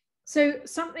 So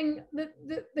something that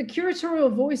the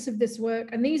curatorial voice of this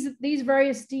work, and these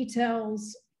various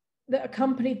details that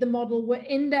accompanied the model, were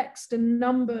indexed and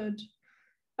numbered.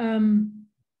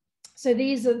 So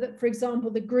these are, for example,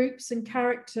 the groups and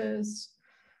characters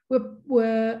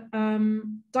were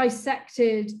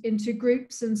dissected into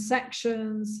groups and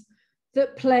sections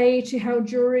that play to how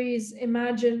juries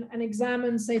imagine and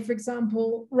examine, say, for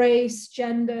example, race,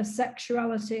 gender,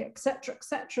 sexuality, et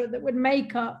cetera, that would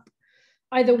make up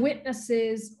either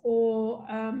witnesses or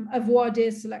a voir dire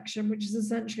selection, which is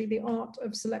essentially the art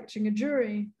of selecting a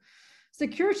jury. So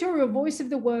the curatorial voice of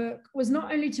the work was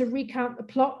not only to recount the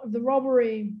plot of the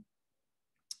robbery,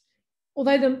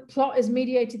 although the plot is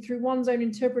mediated through one's own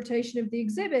interpretation of the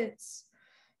exhibits,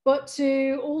 but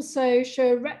to also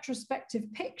show a retrospective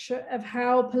picture of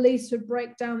how police would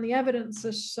break down the evidence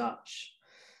as such.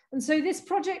 And so this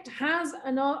project has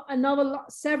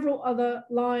several other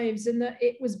lives, in that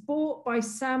it was bought by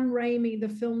Sam Raimi, the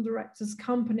film director's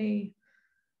company,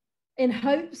 in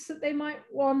hopes that they might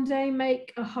one day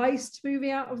make a heist movie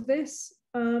out of this.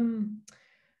 And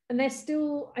I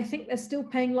think they're still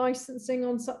paying licensing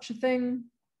on such a thing.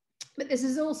 But this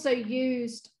is also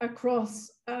used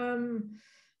across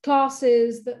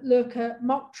classes that look at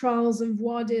mock trials and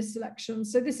voir dire selection.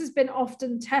 So this has been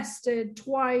often tested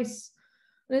twice,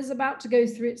 and is about to go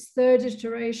through its third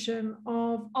iteration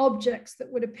of objects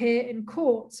that would appear in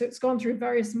court. So it's gone through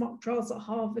various mock trials at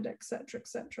Harvard, et cetera, et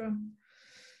cetera.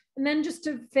 And then just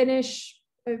to finish,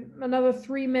 another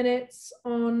 3 minutes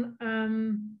on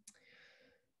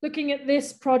looking at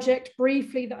this project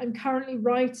briefly that I'm currently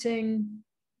writing,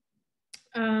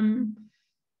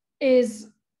 is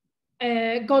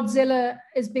Godzilla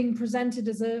is being presented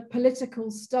as a political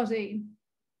study.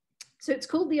 So it's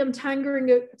called The Untangling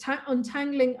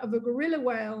of a Gorilla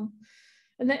Whale,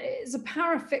 and that is a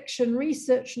parafiction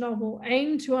research novel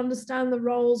aimed to understand the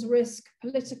roles, risk,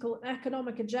 political and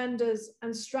economic agendas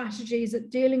and strategies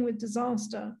at dealing with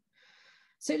disaster.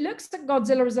 So it looks at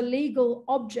Godzilla as a legal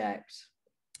object,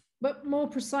 but more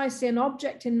precisely an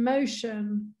object in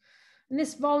motion. And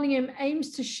this volume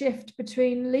aims to shift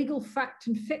between legal fact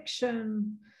and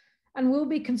fiction, and will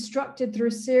be constructed through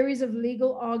a series of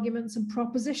legal arguments and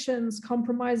propositions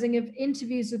comprising of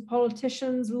interviews with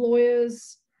politicians,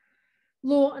 lawyers,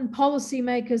 law and policy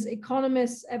makers,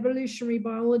 economists, evolutionary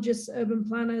biologists, urban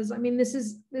planners. I mean, this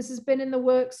has been in the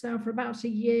works now for about a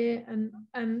year,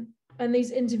 and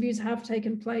these interviews have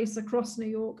taken place across New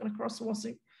York and across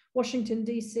Washington,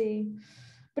 DC.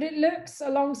 but it looks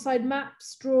alongside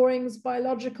maps, drawings,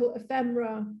 biological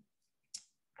ephemera,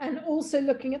 and also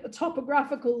looking at the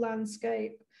topographical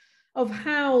landscape of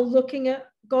how looking at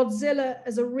Godzilla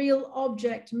as a real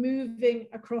object moving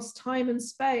across time and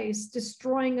space,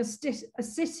 destroying a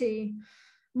city,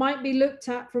 might be looked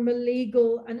at from a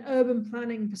legal and urban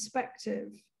planning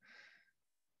perspective.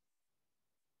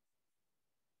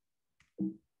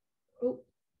 Oh.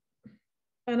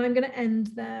 And I'm going to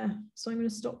end there. So I'm going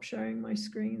to stop sharing my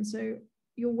screen. So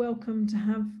you're welcome to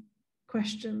have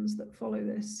questions that follow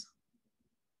this.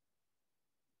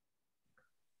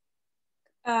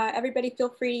 Everybody feel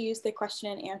free to use the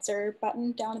question and answer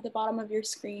button down at the bottom of your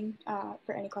screen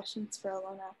for any questions for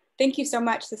Ilona. Thank you so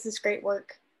much. This is great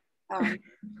work.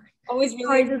 Always really.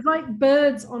 Sorry, there's like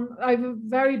birds on. I have a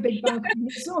very big balcony.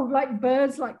 It's sort of like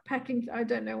birds like pecking. I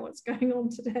don't know what's going on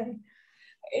today.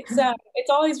 It's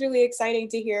always really exciting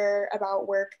to hear about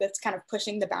work that's kind of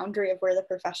pushing the boundary of where the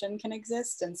profession can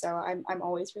exist, and so I'm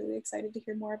always really excited to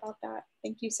hear more about that.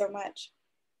 Thank you so much.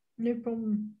 No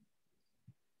problem.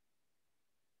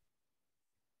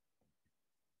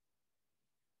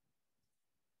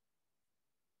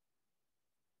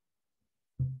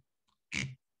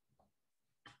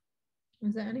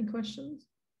 Is there any questions?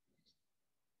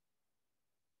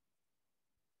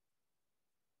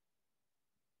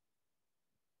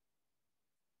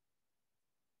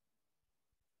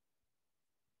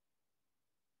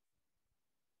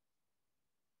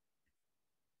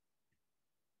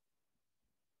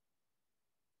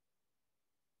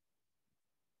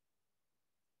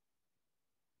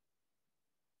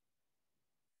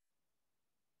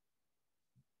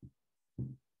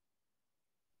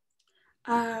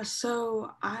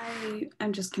 So I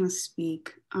am just going to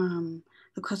speak.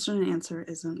 The question and answer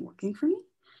isn't working for me.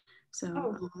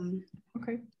 So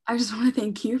okay. I just want to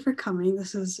thank you for coming.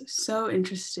 This is so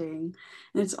interesting.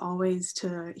 And it's always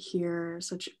to hear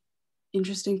such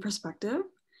interesting perspective.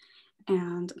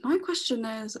 And my question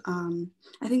is,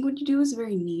 I think what you do is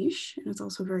very niche and it's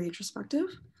also very introspective.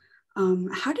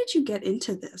 How did you get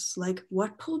into this? Like,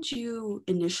 what pulled you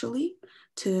initially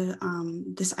to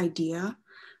this idea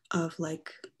of,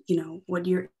 like, you know, what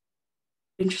you're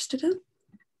interested in?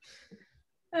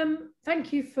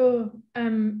 Thank you for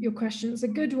your question. It's a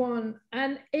good one.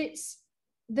 And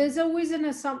there's always an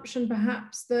assumption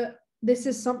perhaps that this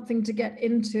is something to get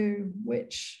into,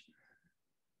 which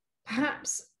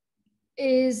perhaps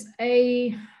is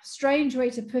a strange way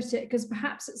to put it, because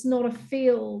perhaps it's not a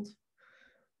field,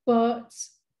 but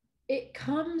it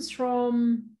comes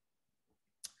from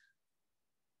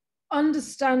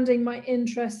understanding my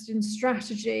interest in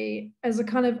strategy as a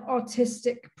kind of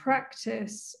artistic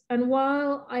practice. And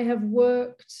while I have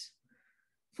worked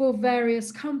for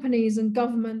various companies and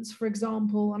governments, for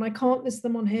example, and I can't list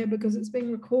them on here because it's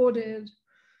being recorded,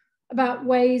 about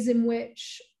ways in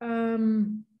which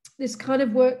this kind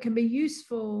of work can be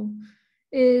useful,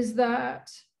 is that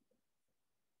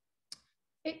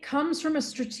it comes from a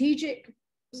strategic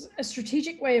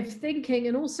way of thinking,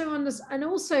 and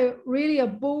also really a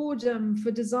boredom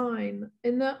for design,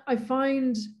 in that I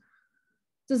find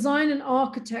design and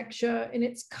architecture in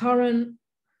its current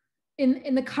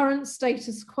in the current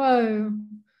status quo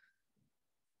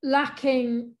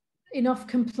lacking enough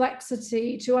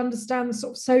complexity to understand the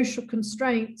sort of social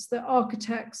constraints that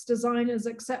architects, designers,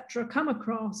 etc. come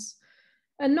across.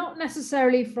 And not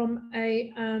necessarily from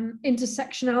a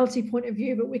intersectionality point of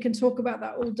view, but we can talk about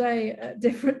that all day at a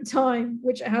different time,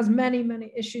 which it has many,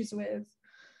 many issues with.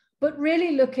 But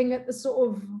really looking at the sort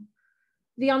of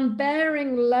the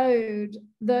unbearing load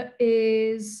that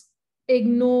is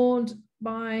ignored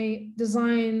by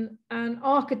design and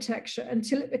architecture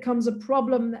until it becomes a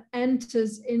problem that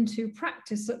enters into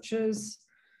practice, such as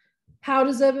how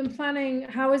does urban planning,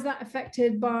 how is that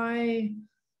affected by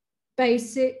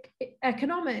basic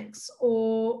economics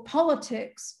or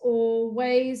politics or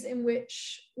ways in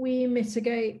which we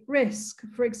mitigate risk,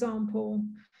 for example.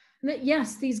 And that,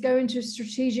 yes, these go into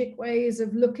strategic ways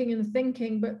of looking and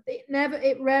thinking, but it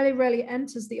rarely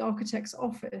enters the architect's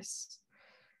office.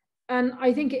 And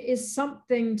I think it is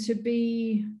something to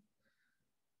be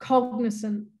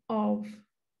cognizant of.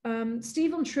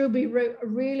 Stephen Trilby wrote a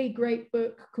really great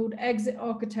book called Exit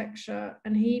Architecture,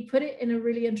 and he put it in a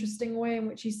really interesting way in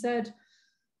which he said,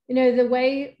 you know, the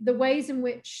ways in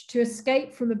which to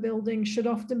escape from the building should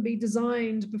often be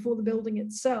designed before the building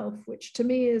itself, which to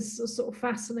me is a sort of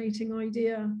fascinating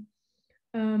idea.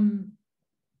 And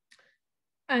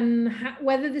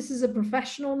whether this is a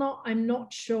profession or not, I'm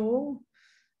not sure.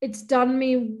 It's done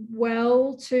me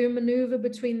well to maneuver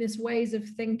between these ways of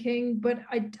thinking, but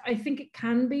I think it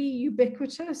can be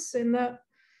ubiquitous in that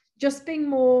just being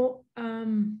more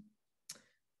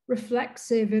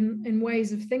reflexive in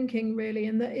ways of thinking, really,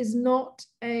 and that is not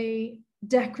a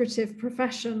decorative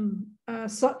profession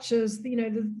such as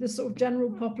the sort of general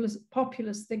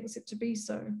populace thinks it to be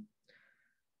so.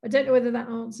 I don't know whether that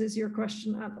answers your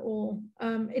question at all.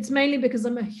 It's mainly because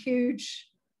I'm a huge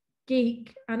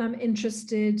geek and I'm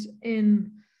interested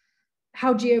in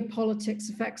how geopolitics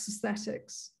affects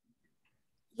aesthetics.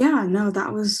 Yeah, no,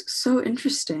 that was so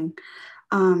interesting.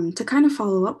 To kind of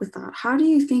follow up with that, how do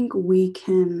you think we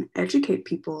can educate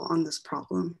people on this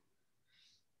problem?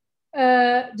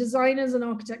 Designers and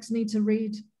architects need to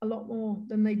read a lot more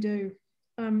than they do.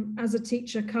 As a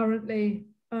teacher currently,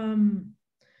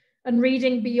 and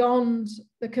reading beyond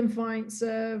the confines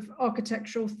of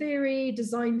architectural theory,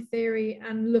 design theory,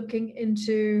 and looking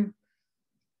into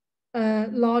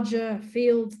larger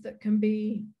fields that can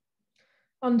be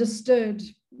understood.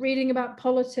 Reading about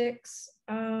politics,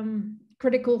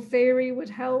 critical theory would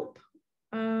help.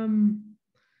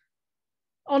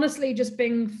 Honestly, just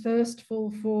being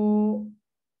thirstful for,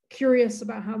 curious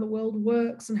about how the world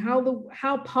works and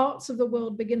how parts of the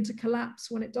world begin to collapse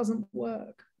when it doesn't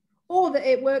work, or that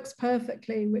it works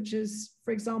perfectly, which is,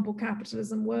 for example,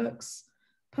 capitalism works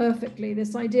perfectly.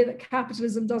 This idea that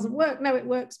capitalism doesn't work, no, it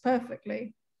works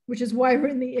perfectly, which is why we're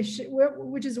in the issue,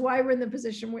 which is why we're in the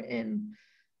position we're in,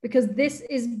 because this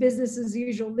is business as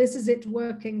usual. This is it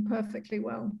working perfectly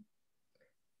well.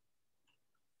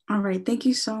 All right, thank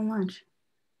you so much.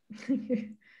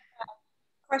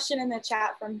 Question in the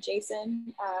chat from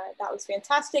Jason. That was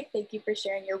fantastic. Thank you for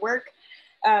sharing your work.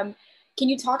 Can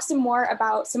you talk some more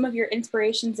about some of your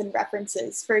inspirations and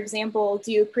references? For example,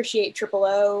 do you appreciate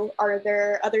OOO? Are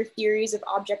there other theories of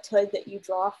objecthood that you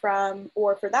draw from?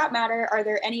 Or for that matter, are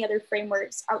there any other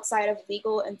frameworks outside of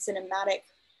legal and cinematic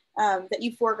that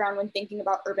you foreground when thinking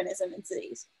about urbanism in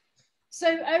cities? So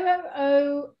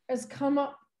OOO has come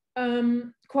up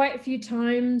quite a few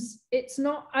times. It's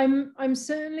not, I'm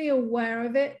certainly aware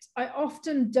of it. I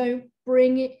often don't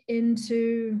bring it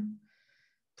into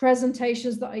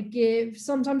presentations that I give.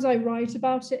 Sometimes I write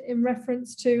about it in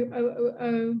reference to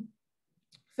OOO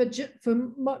for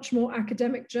much more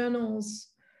academic journals.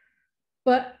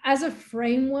 But as a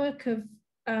framework of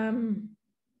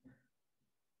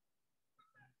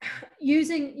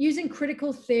using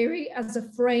critical theory as a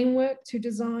framework to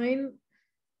design,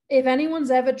 if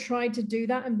anyone's ever tried to do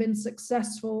that and been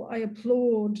successful, I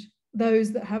applaud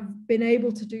those that have been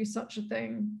able to do such a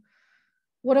thing.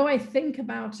 What do I think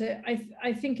about it?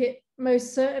 I think it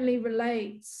most certainly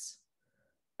relates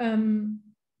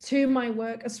to my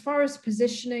work. As far as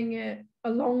positioning it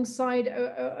alongside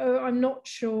OOO, I'm not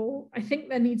sure. I think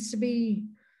there needs to be,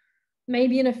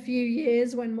 maybe in a few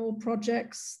years, when more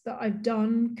projects that I've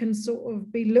done can sort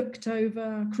of be looked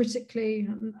over critically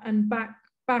and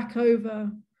back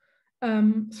over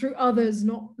through others,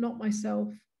 not myself.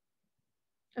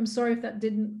 I'm sorry if that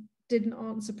didn't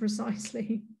answer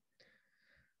precisely.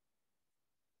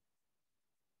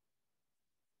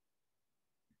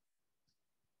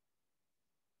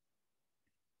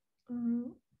 I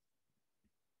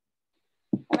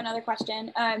have another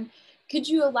question. Could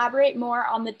you elaborate more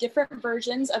on the different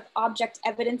versions of object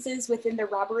evidences within the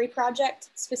robbery project,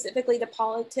 specifically the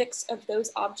politics of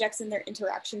those objects and their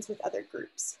interactions with other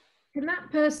groups? Can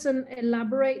that person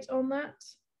elaborate on that?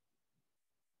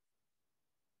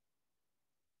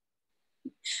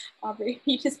 Aubrey,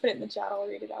 you just put it in the chat, I'll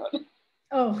read it out.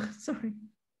 Oh, sorry.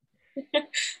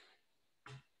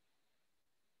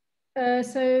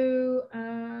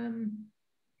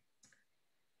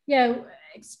 Yeah,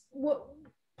 what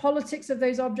politics of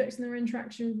those objects and their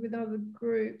interaction with other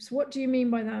groups. What do you mean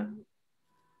by that?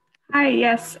 Hi,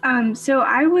 yes. So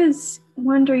I was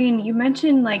wondering, you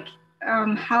mentioned like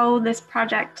how this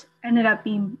project ended up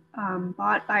being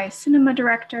bought by a cinema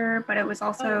director, but it was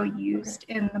also used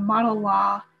in the model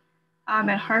law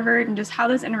at Harvard, and just how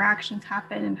those interactions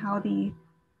happen and how the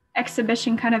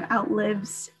exhibition kind of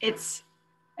outlives its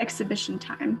exhibition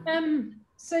time.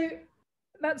 So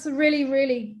that's a really,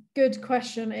 really good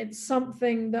question. It's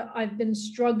something that I've been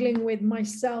struggling with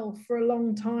myself for a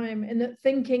long time, in that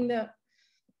thinking that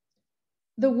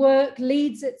the work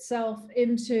leads itself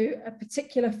into a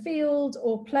particular field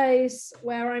or place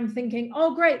where I'm thinking,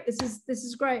 oh, great, this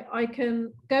is great. I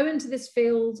can go into this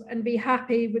field and be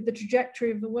happy with the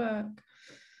trajectory of the work.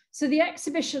 So the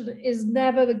exhibition is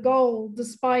never the goal,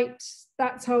 despite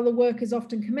that's how the work is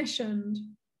often commissioned.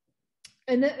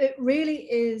 And it really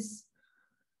is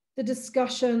the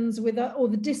discussions with, or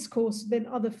the discourse within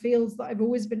other fields that I've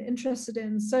always been interested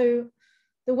in. So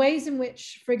the ways in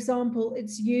which, for example,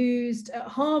 it's used at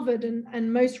Harvard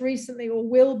and most recently, or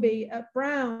will be, at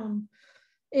Brown,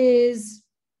 is,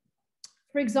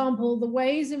 for example, the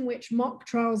ways in which mock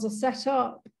trials are set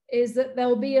up is that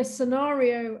there'll be a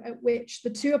scenario at which the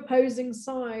two opposing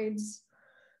sides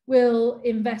will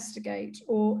investigate,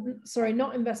 or sorry,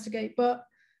 not investigate, but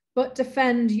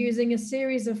defend using a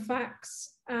series of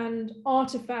facts and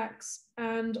artifacts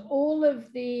and all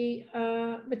of the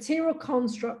material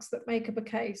constructs that make up a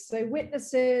case. So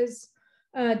witnesses,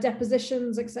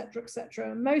 depositions,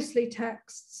 etc., mostly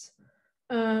texts,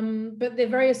 but the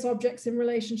various objects in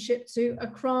relationship to a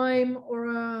crime or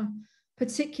a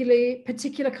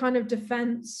particular kind of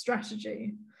defense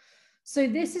strategy. So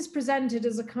this is presented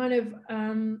as a kind of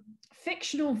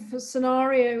fictional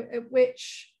scenario at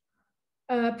which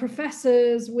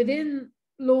professors within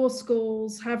law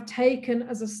schools have taken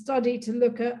as a study to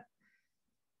look at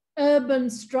urban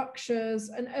structures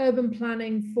and urban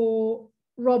planning for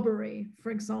robbery, for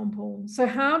example. So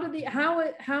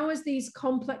how is these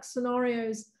complex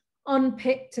scenarios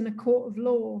unpicked in a court of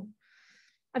law?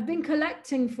 I've been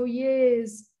collecting for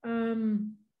years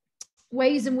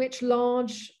ways in which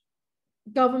large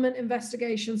government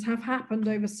investigations have happened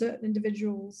over certain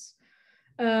individuals,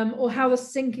 or how the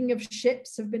sinking of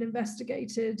ships have been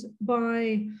investigated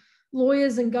by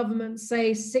lawyers and governments,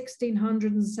 say 1600s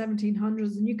and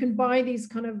 1700s. And you can buy these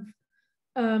kind of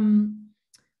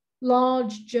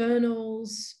large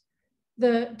journals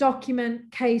that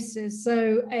document cases.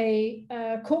 So a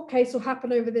court case will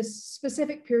happen over this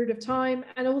specific period of time,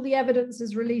 and all the evidence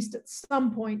is released at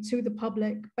some point to the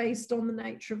public based on the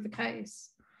nature of the case.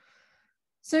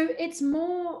 So it's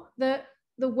more that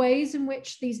the ways in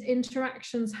which these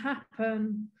interactions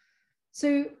happen.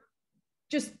 So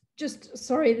just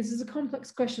sorry, this is a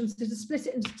complex question, so to split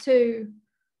it into two,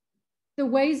 the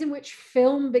ways in which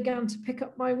film began to pick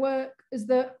up my work is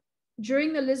that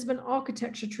during the Lisbon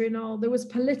Architecture Triennale, there was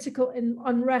political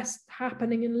unrest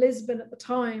happening in Lisbon at the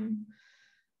time,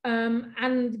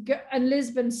 and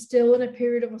Lisbon's still in a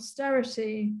period of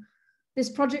austerity. This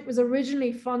project was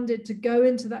originally funded to go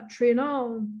into that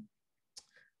Triennale,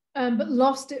 but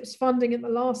lost its funding at the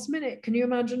last minute. Can you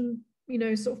imagine, you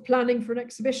know, sort of planning for an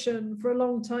exhibition for a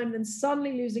long time, then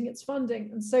suddenly losing its funding?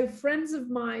 And so friends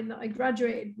of mine that I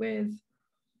graduated with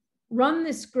run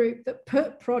this group that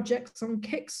put projects on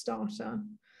Kickstarter.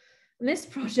 And this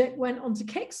project went onto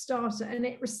Kickstarter, and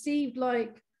it received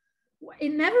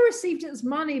it never received its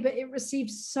money, but it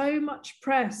received so much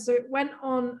press. So it went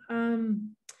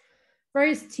on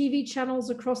various TV channels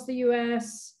across the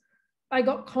US. I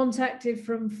got contacted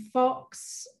from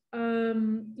Fox,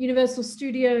 Universal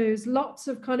Studios, lots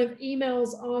of kind of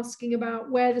emails asking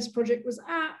about where this project was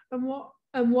at and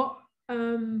what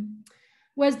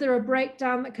was there a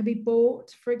breakdown that could be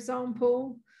bought, for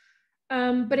example.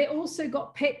 But it also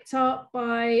got picked up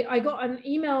by, I got an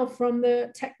email from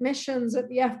the technicians at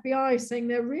the FBI saying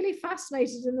they're really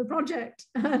fascinated in the project,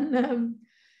 and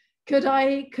could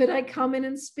I come in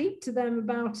and speak to them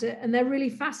about it? And they're really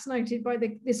fascinated by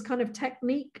this kind of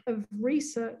technique of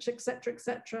research, etc.,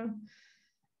 etc.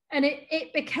 And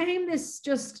it became this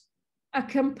just a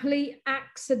complete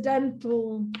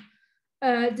accidental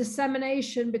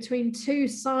dissemination between two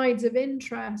sides of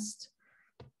interest,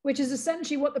 which is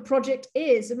essentially what the project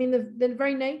is. I mean, the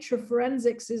very nature of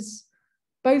forensics is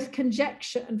both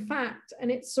conjecture and fact,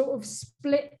 and it's sort of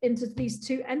split into these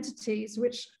two entities,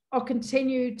 which are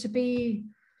continued to be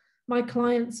my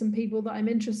clients and people that I'm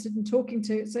interested in talking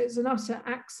to. So it's an utter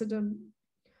accident.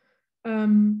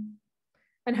 And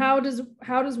how does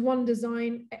one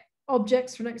design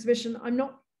objects for an exhibition? I'm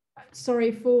not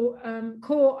sorry for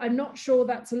court. I'm not sure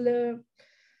that's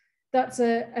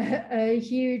a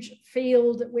huge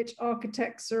field at which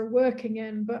architects are working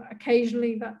in, but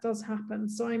occasionally that does happen.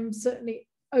 So I'm certainly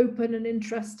open and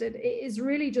interested. It is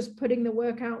really just putting the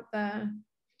work out there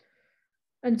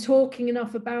and talking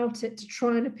enough about it to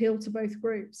try and appeal to both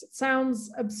groups. It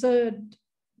sounds absurd,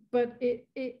 but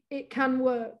it can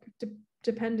work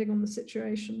depending on the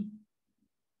situation.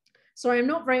 Sorry, I'm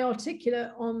not very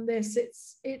articulate on this.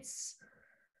 It's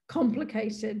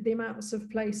complicated, the amounts of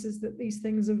places that these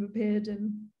things have appeared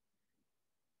in.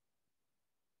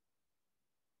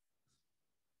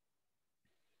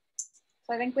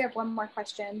 So I think we have one more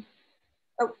question.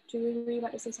 Oh, Julie, were you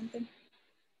about to say something?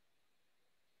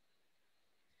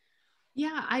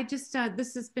 Yeah, I just,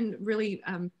 this has been really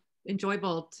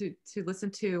enjoyable to listen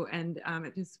to, and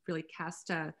it has really cast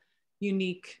a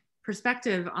unique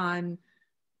perspective on,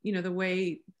 you know, the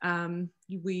way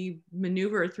we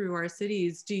maneuver through our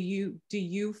cities. Do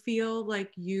you feel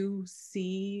like you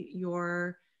see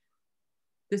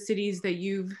the cities that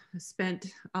you've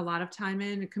spent a lot of time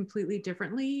in completely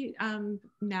differently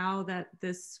now that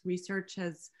this research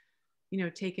has, you know,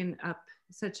 taken up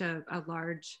such a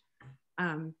large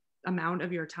amount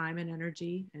of your time and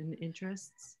energy and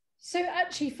interests? So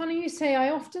actually, funny you say,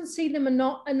 I often see them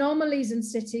anomalies in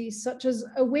cities, such as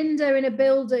a window in a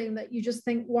building that you just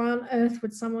think, why on earth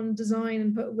would someone design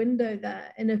and put a window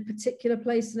there in a particular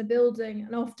place in a building,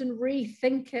 and often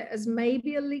rethink it as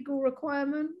maybe a legal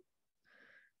requirement.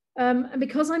 And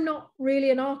because I'm not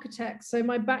really an architect, so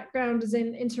my background is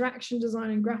in interaction design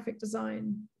and graphic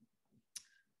design,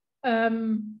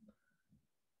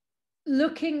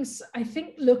 looking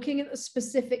at the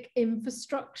specific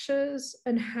infrastructures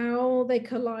and how they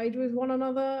collide with one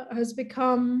another has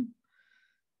become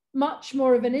much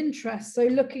more of an interest. So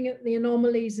looking at the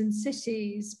anomalies in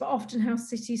cities, but often how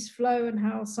cities flow and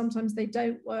how sometimes they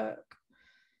don't work.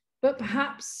 But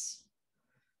perhaps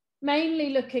mainly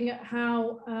looking at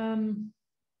how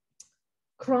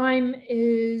crime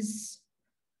is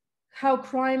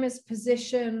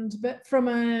positioned, but from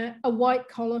a white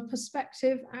collar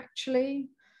perspective, actually,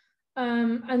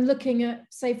 and looking at,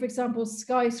 say, for example,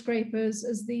 skyscrapers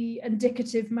as the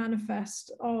indicative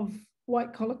manifest of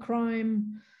white collar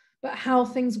crime, but how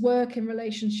things work in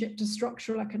relationship to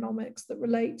structural economics that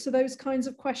relate to those kinds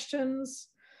of questions.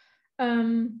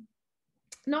 Not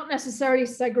necessarily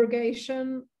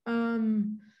segregation,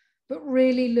 but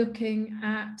really looking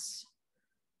at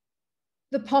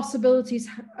the possibilities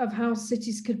of how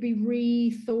cities could be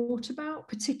rethought about,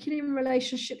 particularly in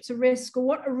relationship to risk, or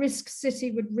what a risk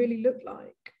city would really look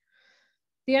like.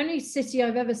 The only city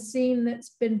I've ever seen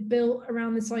that's been built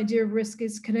around this idea of risk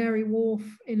is Canary Wharf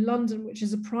in London, which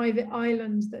is a private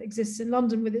island that exists in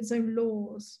London with its own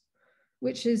laws,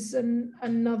 which is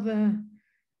another,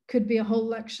 could be a whole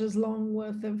lecture's long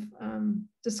worth of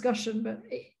discussion, but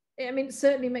it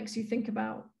certainly makes you think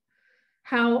about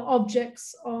how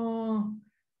objects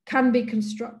can be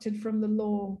constructed from the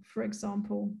law, for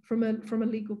example, from a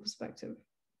legal perspective.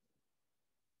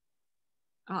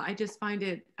 I just find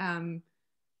it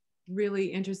really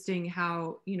interesting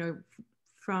how,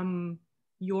 from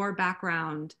your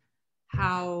background,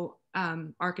 how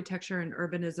architecture and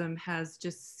urbanism has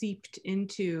just seeped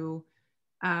into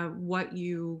what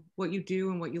you do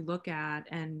and what you look at,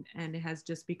 and it has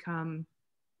just become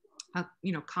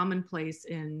commonplace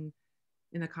in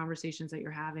the conversations that you're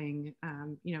having,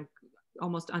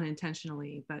 almost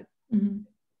unintentionally, but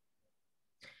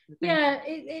yeah,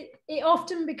 it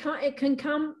often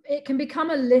can become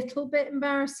a little bit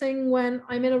embarrassing when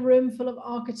I'm in a room full of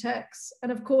architects,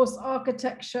 and of course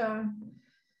architecture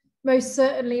most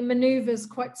certainly maneuvers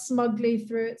quite smugly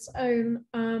through its own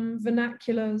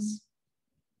vernaculars,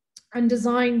 and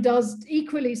design does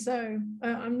equally so.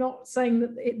 I'm not saying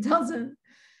that it doesn't,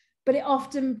 but it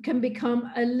often can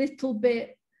become a little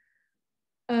bit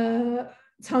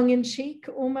tongue-in-cheek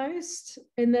almost,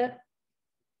 in that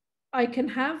I can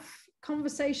have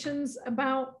conversations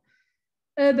about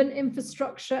urban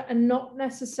infrastructure and not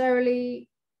necessarily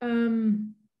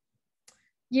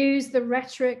use the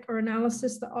rhetoric or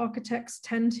analysis that architects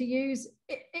tend to use.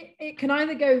 It can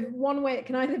either go one way, it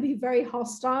can either be very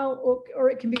hostile, or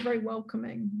it can be very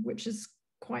welcoming, which is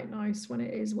quite nice when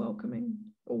it is welcoming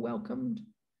or welcomed.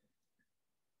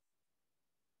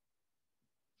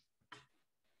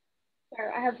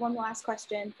 I have one last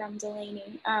question from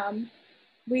Delaney.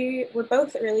 We were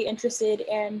both really interested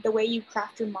in the way you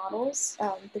craft your models.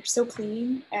 They're so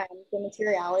clean, and the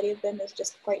materiality of them is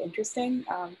just quite interesting.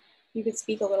 You could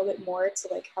speak a little bit more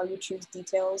to how you choose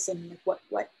details and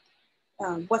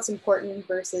what's important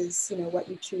versus what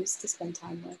you choose to spend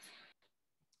time with.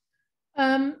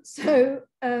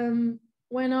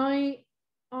 When I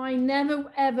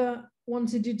never ever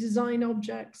wanted to design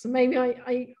objects, and maybe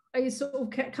I sort of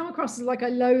come across as like I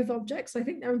loathe objects. I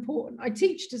think they're important. I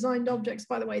teach designed objects,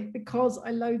 by the way, because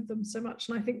I loathe them so much,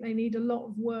 and I think they need a lot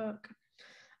of work.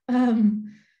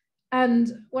 And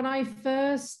when I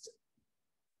first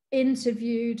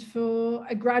interviewed for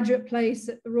a graduate place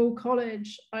at the Royal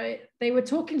College, they were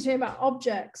talking to me about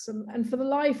objects, and for the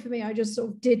life of me, I just sort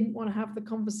of didn't want to have the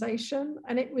conversation,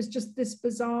 and it was just this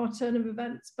bizarre turn of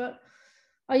events. But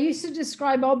I used to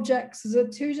describe objects as a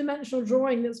two-dimensional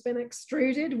drawing that's been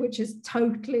extruded, which is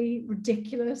totally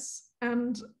ridiculous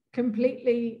and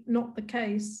completely not the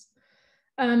case.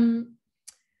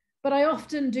 But I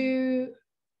often do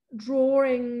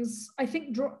drawings. I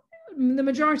think the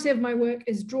majority of my work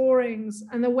is drawings,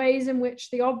 and the ways in which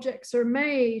the objects are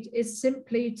made is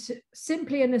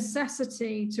simply a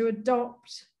necessity to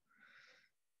adopt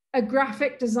a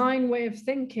graphic design way of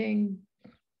thinking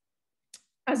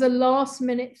as a last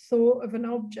minute thought of an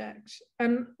object.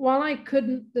 And while I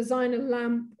couldn't design a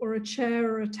lamp or a chair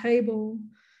or a table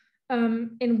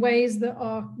in ways that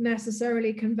are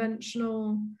necessarily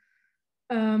conventional,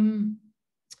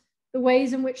 the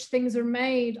ways in which things are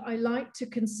made, I like to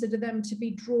consider them to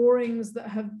be drawings that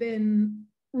have been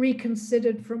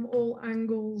reconsidered from all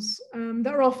angles.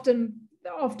 That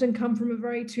often come from a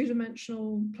very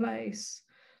two-dimensional place.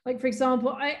 Like, for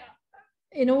example,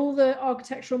 in all the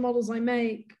architectural models I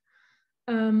make,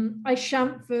 I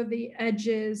chamfer the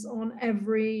edges on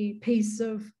every piece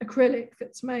of acrylic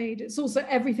that's made. It's also,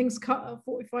 everything's cut at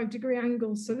 45-degree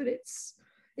angles so that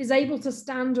is able to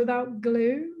stand without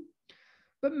glue,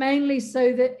 but mainly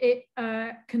so that it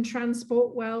can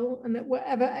transport well, and that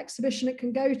whatever exhibition it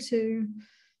can go to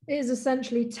is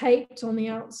essentially taped on the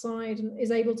outside and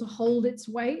is able to hold its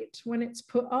weight when it's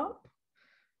put up,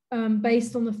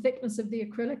 based on the thickness of the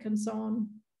acrylic and so on.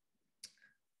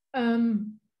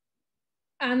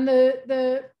 And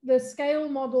the scale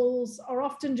models are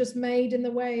often just made in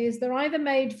the ways, they're either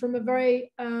made from a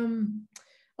very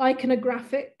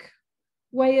iconographic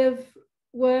way of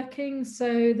working.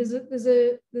 So there's a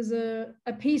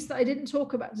piece that I didn't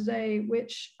talk about today,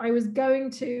 which I was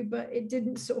going to, but it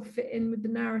didn't sort of fit in with the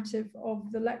narrative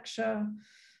of the lecture,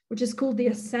 which is called The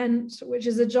Ascent, which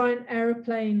is a giant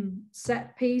aeroplane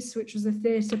set piece, which was a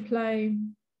theatre play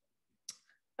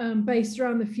based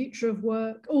around the future of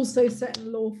work, also set in a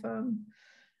law firm.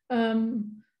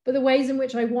 But the ways in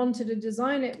which I wanted to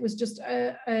design it was just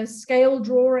a scale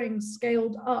drawing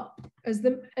scaled up as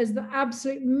the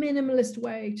absolute minimalist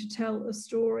way to tell a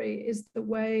story is the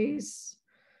ways,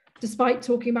 despite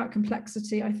talking about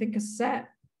complexity, I think a set,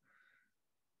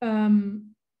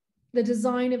 the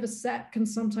design of a set can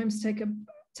sometimes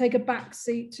take a back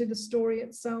seat to the story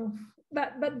itself.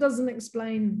 That doesn't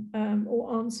explain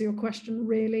or answer your question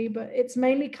really, but it's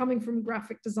mainly coming from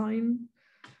graphic design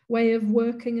way of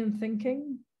working and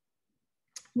thinking,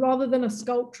 rather than a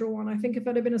sculptural one. I think if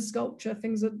it had been a sculpture,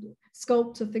 things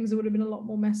would have been a lot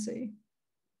more messy.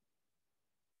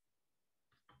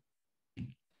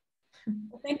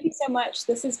 Well, thank you so much.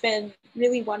 This has been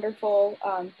really wonderful.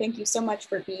 Thank you so much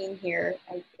for being here.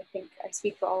 I think I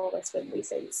speak for all of us, but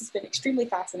Lisa, this has been extremely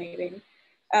fascinating.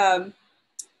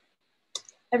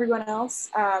 Everyone else,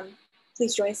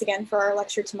 please join us again for our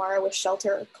lecture tomorrow with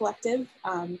Shelter Collective.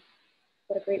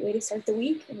 What a great way to start the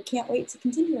week, and we can't wait to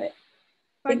continue it.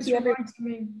 Thank you,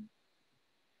 everyone.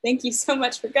 Thank you so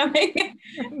much for coming.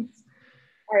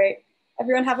 All right,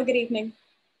 everyone have a good evening.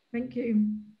 Thank you.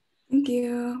 Thank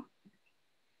you.